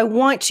 So I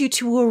want you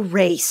to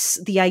erase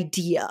the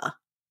idea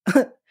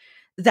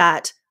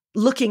that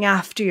looking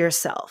after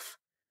yourself,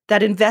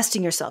 that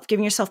investing yourself,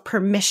 giving yourself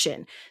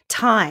permission,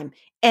 time,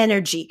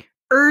 energy,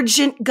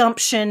 urgent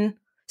gumption,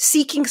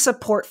 seeking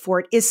support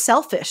for it is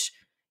selfish.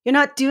 You're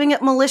not doing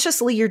it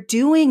maliciously. You're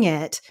doing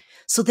it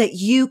so that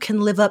you can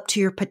live up to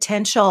your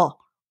potential.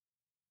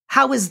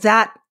 How is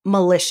that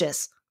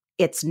malicious?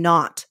 It's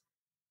not.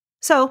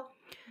 So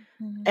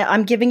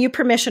I'm giving you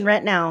permission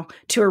right now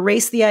to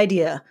erase the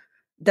idea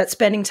that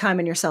spending time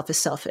on yourself is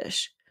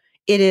selfish.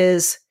 It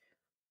is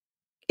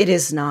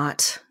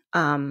not.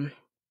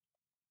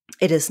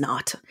 It is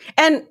not.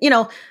 And,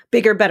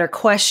 bigger, better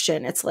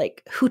question. It's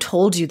like, who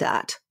told you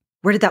that?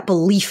 Where did that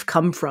belief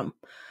come from?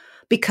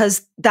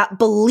 Because that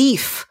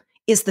belief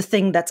is the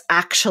thing that's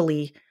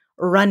actually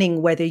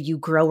running whether you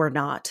grow or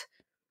not.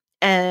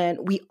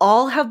 And we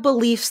all have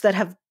beliefs that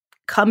have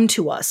come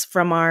to us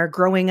from our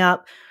growing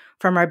up,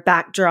 from our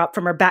backdrop,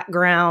 from our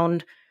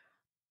background.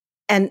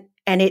 And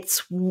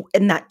it's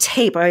in that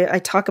tape. I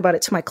talk about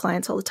it to my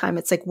clients all the time.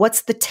 It's like,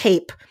 what's the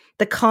tape?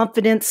 The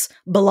confidence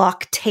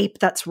block tape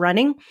that's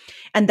running.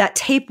 And that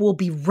tape will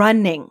be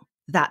running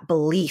that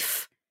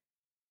belief.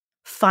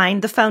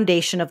 Find the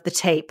foundation of the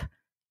tape.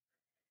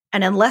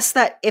 And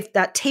if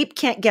that tape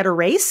can't get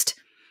erased,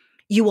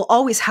 you will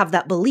always have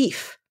that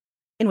belief,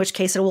 in which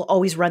case it will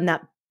always run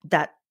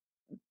that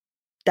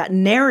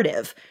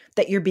narrative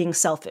that you're being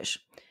selfish.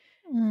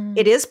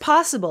 It is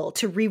possible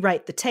to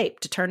rewrite the tape,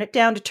 to turn it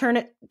down, to turn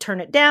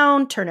it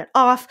down, turn it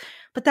off,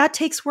 but that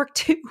takes work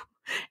too,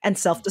 and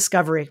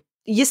self-discovery.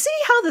 You see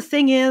how the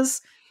thing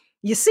is?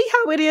 You see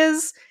how it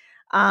is?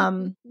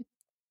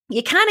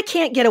 You kind of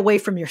can't get away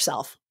from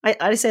yourself.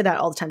 I say that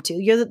all the time too.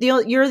 You're the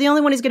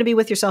only one who's going to be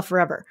with yourself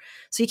forever.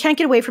 So you can't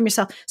get away from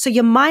yourself. So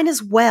you might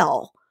as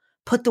well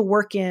put the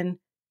work in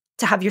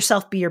to have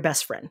yourself be your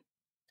best friend.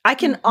 I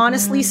can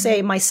honestly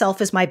say myself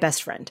is my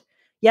best friend.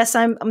 Yes,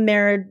 I'm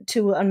married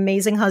to an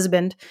amazing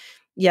husband.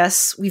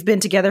 Yes, we've been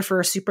together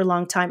for a super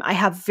long time. I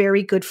have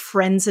very good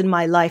friends in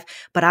my life,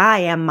 but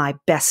I am my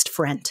best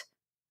friend.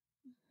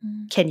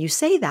 Can you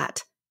say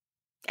that?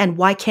 And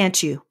why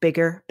can't you?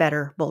 Bigger,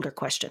 better, bolder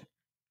question.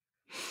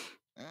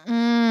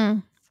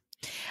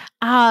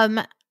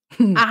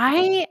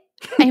 I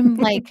am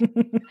like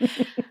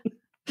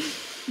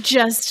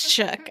just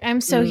shook.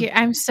 I'm so here.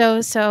 I'm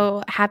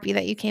so happy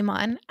that you came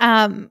on.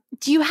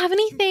 Do you have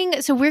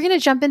anything? So we're going to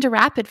jump into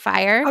rapid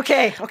fire.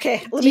 Okay.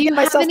 Let me get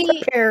myself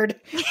prepared.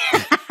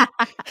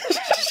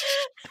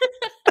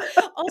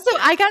 Also,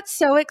 I got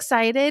so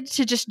excited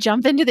to just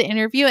jump into the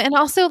interview, and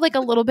also like a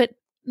little bit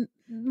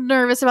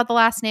nervous about the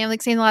last name,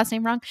 like saying the last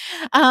name wrong,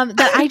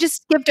 that I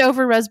just skipped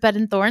over Rosebud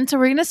and Thorn. So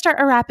we're going to start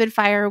a rapid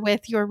fire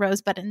with your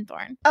Rosebud and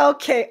Thorn.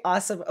 Okay,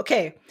 awesome.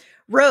 Okay.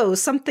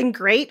 Rose, something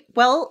great.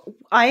 Well,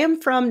 I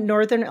am from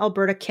Northern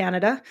Alberta,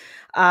 Canada,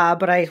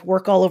 but I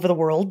work all over the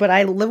world, but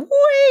I live way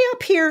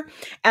up here.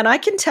 And I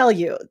can tell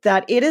you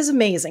that it is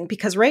amazing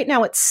because right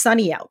now it's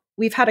sunny out.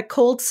 We've had a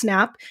cold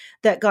snap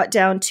that got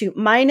down to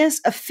minus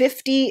a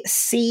 50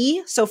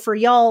 C. So for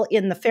y'all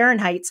in the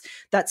Fahrenheits,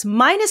 that's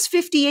minus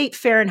 58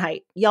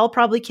 Fahrenheit. Y'all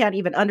probably can't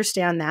even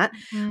understand that.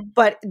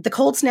 But the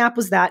cold snap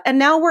was that. And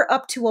now we're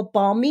up to a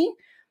balmy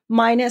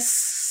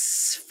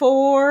minus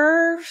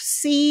 4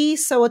 C.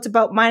 So it's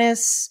about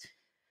minus,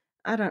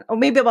 I don't know,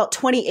 maybe about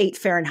 28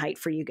 Fahrenheit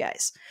for you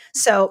guys.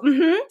 So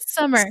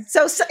summer.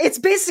 So it's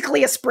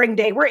basically a spring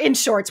day. We're in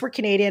shorts. We're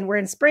Canadian. We're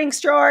in spring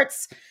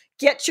shorts.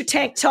 Get your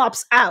tank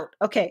tops out.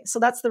 Okay. So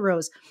that's the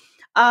Rose.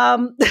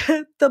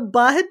 The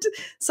bud,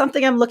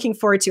 something I'm looking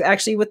forward to.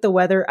 Actually, with the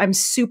weather, I'm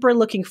super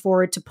looking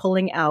forward to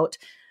pulling out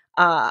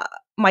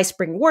my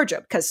spring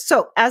wardrobe. Because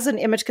so, as an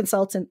image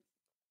consultant,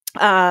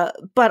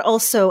 but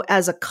also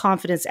as a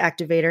confidence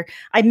activator,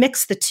 I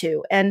mix the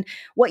two. And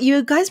what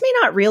you guys may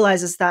not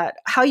realize is that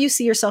how you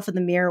see yourself in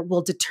the mirror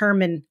will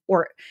determine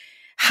or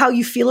how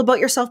you feel about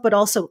yourself, but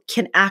also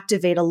can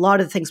activate a lot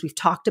of the things we've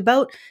talked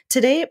about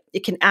today.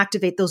 It can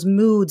activate those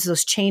moods,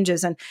 those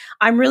changes. And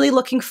I'm really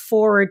looking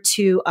forward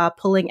to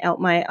pulling out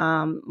my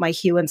my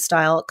hue and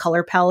style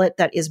color palette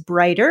that is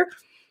brighter,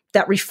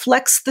 that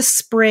reflects the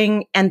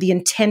spring and the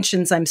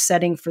intentions I'm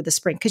setting for the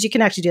spring. Because you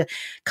can actually do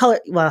color.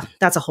 Well,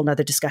 that's a whole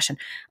nother discussion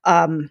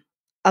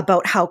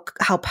about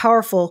how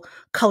powerful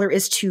color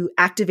is to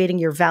activating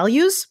your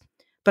values,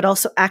 but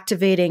also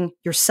activating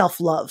your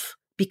self-love,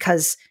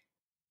 because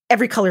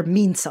every color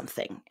means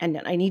something.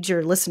 And I need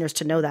your listeners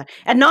to know that.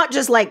 And not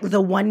just like the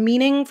one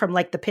meaning from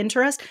like the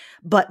Pinterest,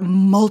 but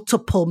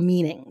multiple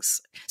meanings.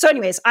 So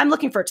anyways, I'm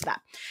looking forward to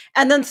that.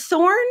 And then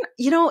thorn,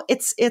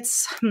 it's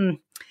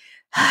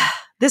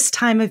this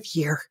time of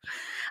year.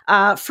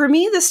 For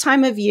me, this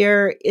time of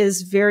year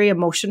is very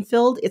emotion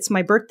filled. It's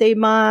my birthday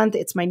month.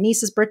 It's my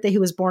niece's birthday,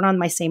 who was born on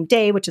my same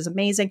day, which is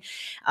amazing.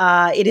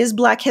 It is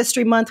Black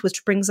History Month,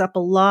 which brings up a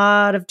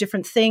lot of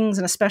different things.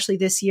 And especially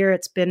this year,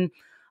 it's been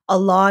a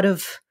lot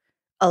of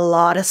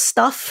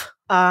stuff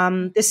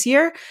this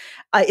year.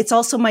 It's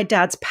also my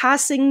dad's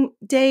passing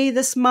day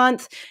this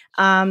month.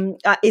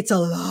 It's a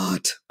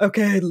lot.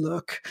 Okay,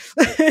 look.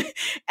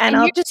 and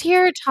you're just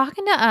here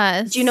talking to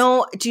us. Do you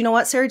know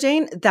what, Sarah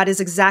Jane? That is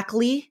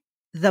exactly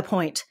the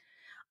point.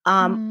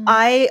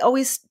 I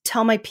always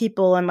tell my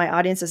people and my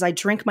audiences, I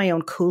drink my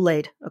own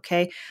Kool-Aid.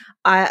 Okay.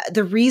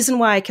 The reason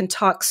why I can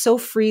talk so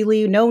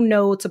freely, no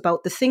notes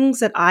about the things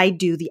that I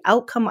do, the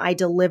outcome I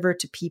deliver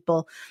to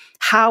people,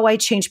 how I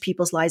change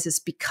people's lives, is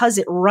because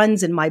it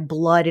runs in my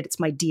blood. It's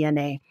my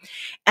DNA.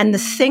 And the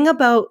thing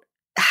about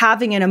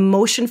having an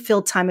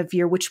emotion-filled time of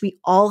year, which we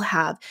all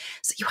have,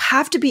 so you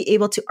have to be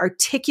able to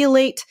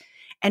articulate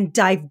and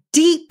dive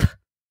deep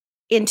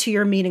into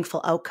your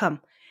meaningful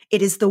outcome.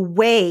 It is the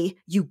way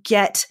you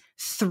get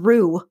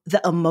through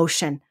the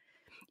emotion.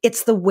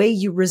 It's the way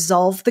you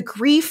resolve the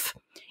grief.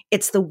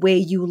 It's the way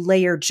you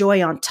layer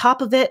joy on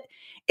top of it.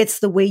 It's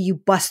the way you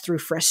bust through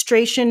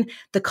frustration.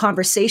 The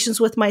conversations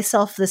with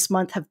myself this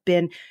month have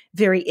been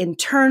very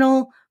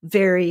internal,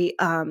 very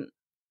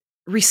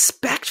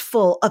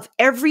respectful of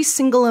every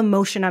single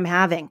emotion I'm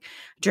having.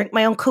 Drink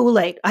my own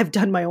Kool-Aid. I've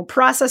done my own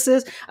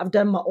processes. I've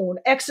done my own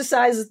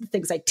exercises, the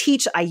things I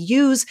teach, I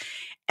use.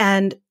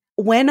 And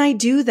when I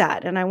do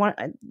that, and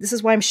this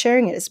is why I'm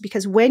sharing it, is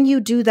because when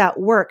you do that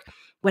work,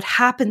 what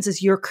happens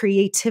is your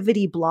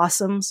creativity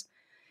blossoms.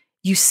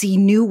 You see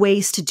new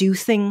ways to do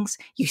things.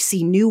 You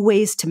see new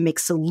ways to make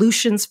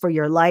solutions for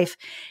your life.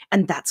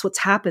 And that's what's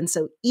happened.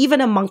 So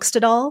even amongst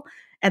it all,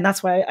 and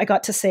that's why I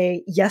got to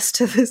say yes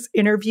to this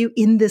interview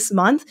in this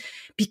month,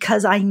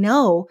 because I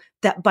know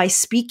that by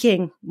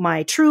speaking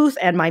my truth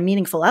and my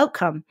meaningful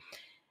outcome,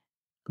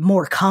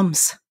 more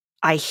comes.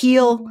 I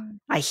heal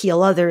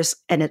others,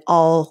 and it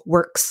all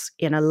works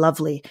in a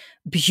lovely,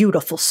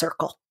 beautiful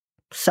circle.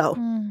 So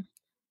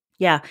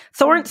yeah,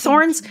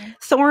 thorns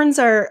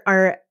are,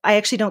 I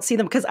actually don't see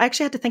them, because I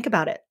actually had to think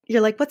about it. You're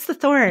like, what's the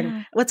thorn?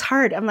 Yeah. What's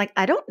hard? I'm like,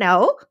 I don't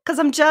know, because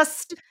I'm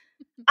just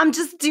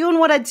doing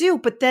what I do.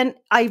 But then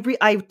I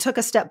took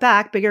a step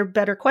back, bigger,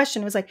 better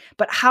question. It was like,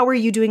 but how are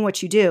you doing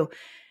what you do?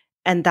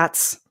 And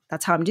that's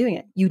how I'm doing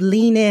it. You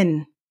lean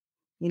in.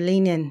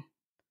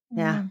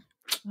 Yeah.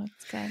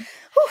 That's good.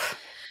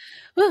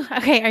 Whew.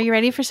 Okay, are you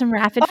ready for some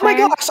rapid fire?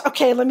 Oh my gosh.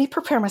 Okay, let me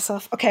prepare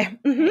myself. Okay.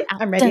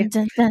 I'm ready.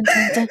 Dun, dun,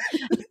 dun, dun,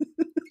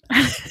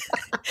 dun.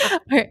 All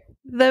right.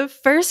 The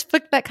first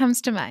book that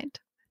comes to mind.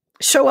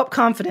 Show Up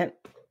Confident.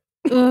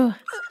 Ooh,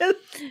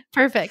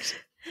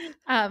 perfect.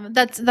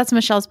 That's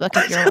Michelle's book.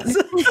 If you're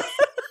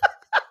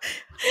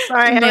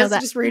sorry, I was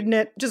just reading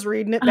it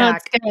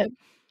back. That's good.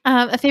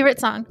 A favorite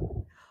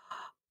song?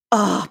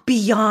 Oh,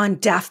 Beyond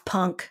Daft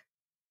Punk.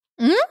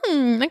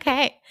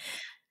 Okay.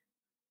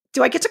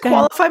 Do I get to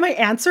qualify my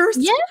answers?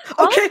 Yeah.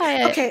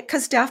 Okay.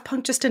 Because Daft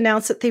Punk just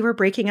announced that they were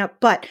breaking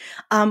up. But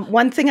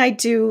one thing I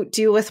do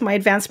with my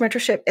advanced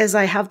mentorship is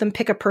I have them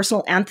pick a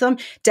personal anthem.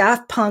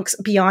 Daft Punk's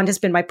Beyond has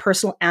been my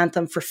personal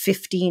anthem for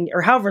 15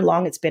 or however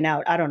long it's been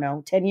out. I don't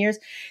know, 10 years.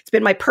 It's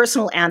been my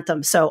personal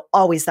anthem. So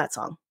always that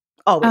song.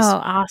 Always.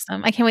 Oh,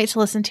 awesome. I can't wait to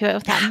listen to it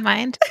with that in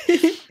mind.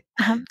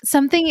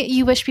 Something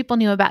you wish people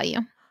knew about you.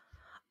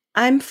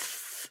 I'm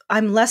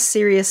less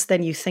serious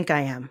than you think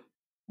I am.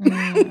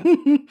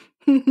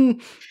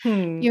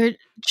 Your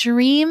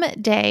dream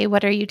day,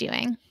 what are you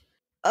doing?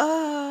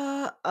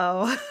 I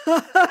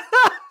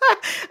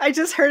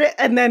just heard it,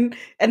 and then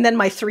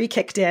my 3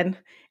 kicked in,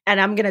 and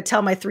I'm gonna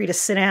tell my 3 to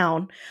sit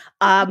down.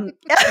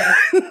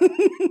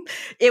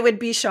 It would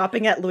be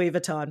shopping at Louis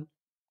Vuitton.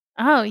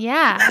 Oh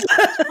yeah.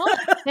 Well,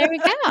 there we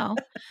go.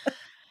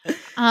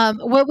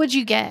 What would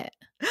you get?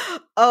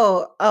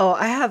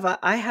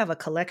 I have a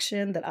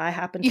collection that I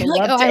happen to You're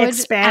like, love oh, to I would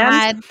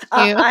expand.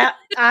 add to.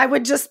 I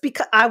would just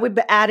I would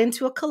add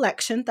into a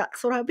collection.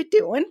 That's what I'd be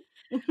doing.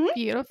 Hmm.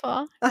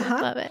 Beautiful. Would Uh-huh.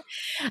 love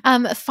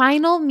it.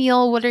 Final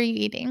meal, what are you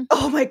eating?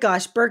 Oh my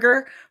gosh,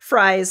 burger,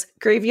 fries,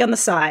 gravy on the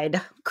side,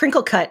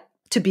 crinkle cut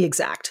to be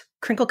exact.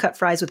 Crinkle cut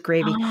fries with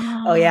gravy.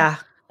 Oh Oh, yeah.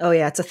 Oh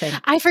yeah, it's a thing.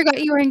 I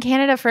forgot you were in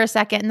Canada for a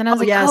second, and then I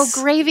was Oh like, "Oh,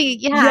 yes. gravy,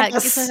 yeah, it's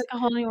like Yes. a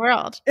whole new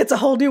world." It's a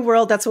whole new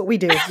world. That's what we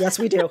do. Yes,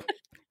 we do.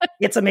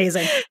 It's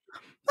amazing.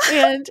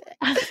 And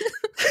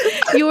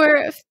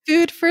your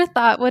food for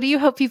thought, what do you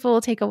hope people will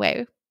take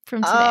away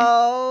from today?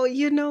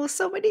 Oh,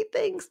 so many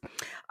things.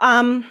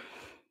 Um,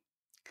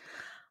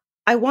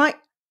 I want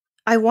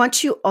I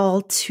want you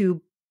all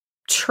to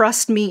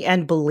trust me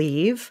and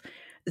believe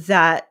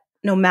that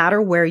no matter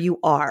where you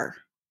are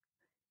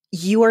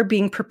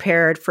being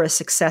prepared for a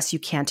success you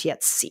can't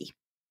yet see.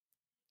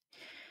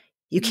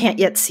 You can't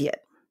yet Mm. see it.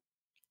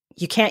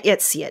 You can't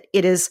yet see it.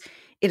 It is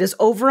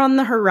over on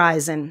the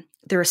horizon.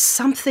 There is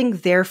something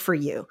there for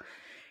you,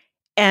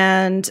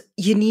 and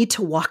you need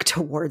to walk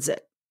towards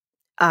it.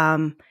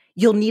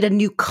 You'll need a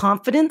new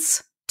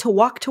confidence to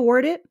walk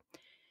toward it.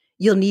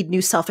 You'll need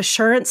new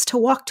self-assurance to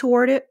walk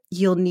toward it.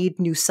 You'll need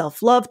new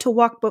self-love to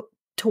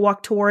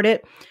walk toward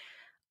it.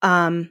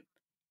 And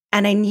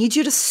I need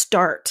you to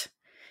start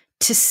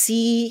to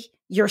see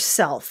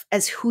yourself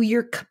as who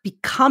you're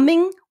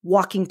becoming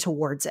walking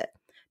towards it,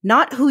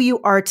 not who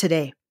you are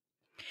today.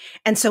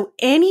 And so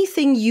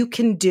anything you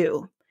can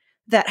do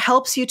that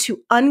helps you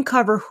to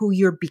uncover who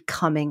you're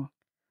becoming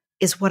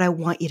is what I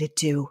want you to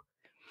do.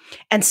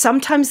 And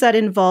sometimes that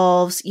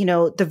involves,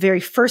 the very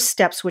first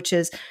steps, which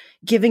is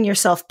giving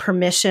yourself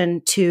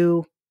permission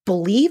to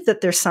believe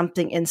that there's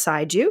something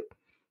inside you.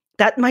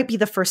 That might be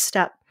the first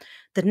step.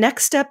 The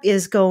next step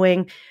is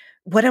going,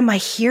 what am I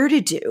here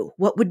to do?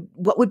 What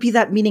would be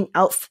that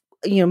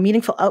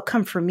meaningful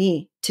outcome for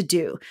me to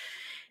do?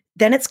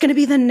 Then it's going to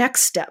be the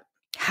next step.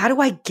 How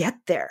do I get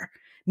there?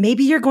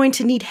 Maybe you're going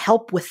to need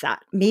help with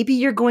that. Maybe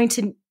you're going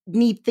to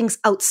need things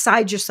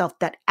outside yourself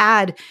that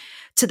add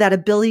to that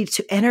ability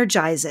to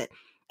energize it.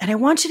 And I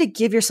want you to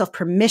give yourself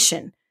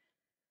permission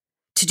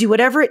to do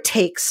whatever it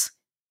takes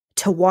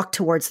to walk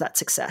towards that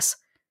success.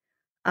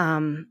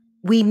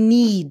 We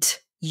need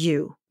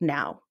you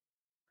now.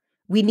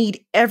 We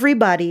need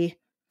everybody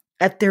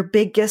at their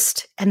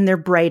biggest and their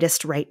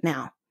brightest right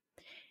now.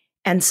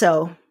 And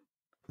so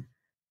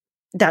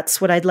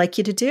that's what I'd like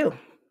you to do.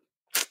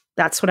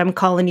 That's what I'm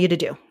calling you to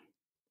do.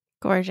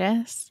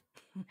 Gorgeous.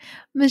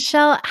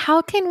 Michele,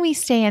 how can we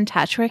stay in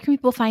touch? Where can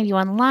people find you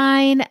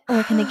online?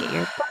 Where can they get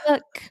your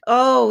book?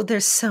 Oh,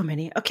 there's so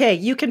many. Okay,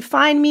 you can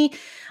find me.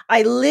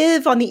 I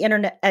live on the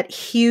internet at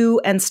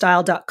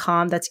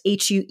hueandstyle.com. That's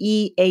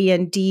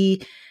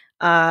HUEAND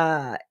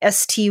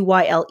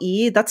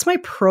STYLE. That's my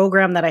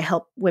program that I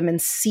help women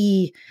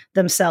see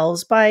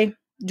themselves by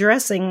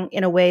dressing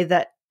in a way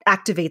that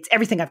activates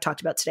everything I've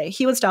talked about today.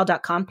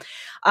 hueandstyle.com.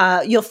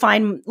 You'll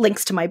find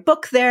links to my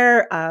book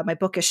there. My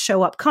book is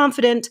Show Up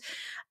Confident.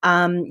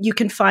 You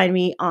can find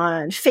me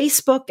on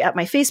Facebook at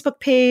my Facebook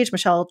page,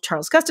 Michele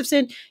Charles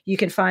Gustafson. You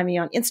can find me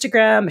on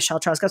Instagram, Michele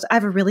Charles Gustafson. I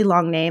have a really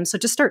long name, so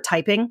just start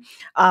typing.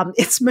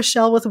 It's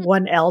Michele with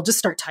one L. Just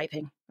start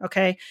typing,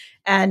 okay?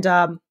 And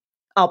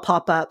I'll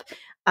pop up.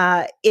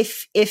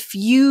 If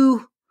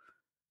you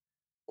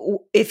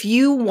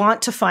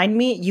want to find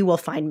me, you will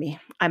find me.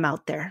 I'm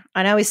out there.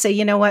 And I always say,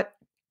 you know what?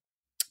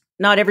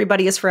 Not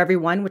everybody is for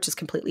everyone, which is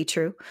completely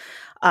true.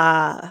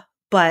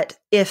 But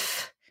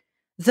if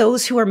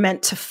those who are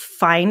meant to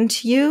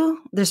find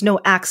you, there's no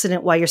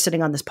accident why you're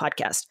sitting on this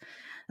podcast.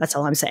 That's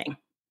all I'm saying.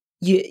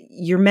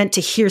 You're meant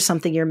to hear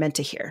something you're meant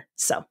to hear.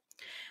 So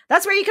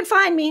that's where you can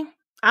find me.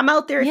 I'm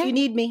out there if you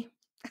need me.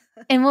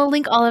 And we'll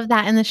link all of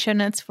that in the show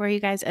notes for you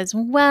guys as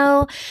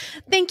well.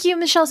 Thank you,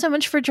 Michele, so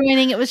much for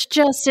joining. It was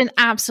just an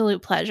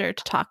absolute pleasure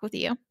to talk with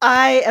you.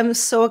 I am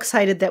so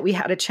excited that we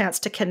had a chance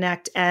to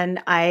connect,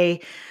 and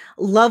I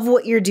love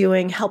what you're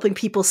doing, helping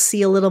people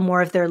see a little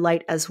more of their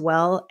light as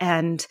well.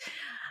 And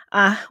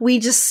we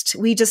just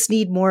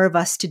need more of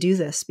us to do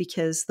this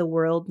because the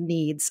world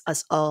needs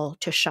us all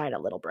to shine a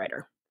little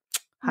brighter.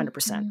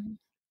 100%.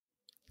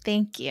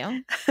 Thank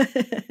you.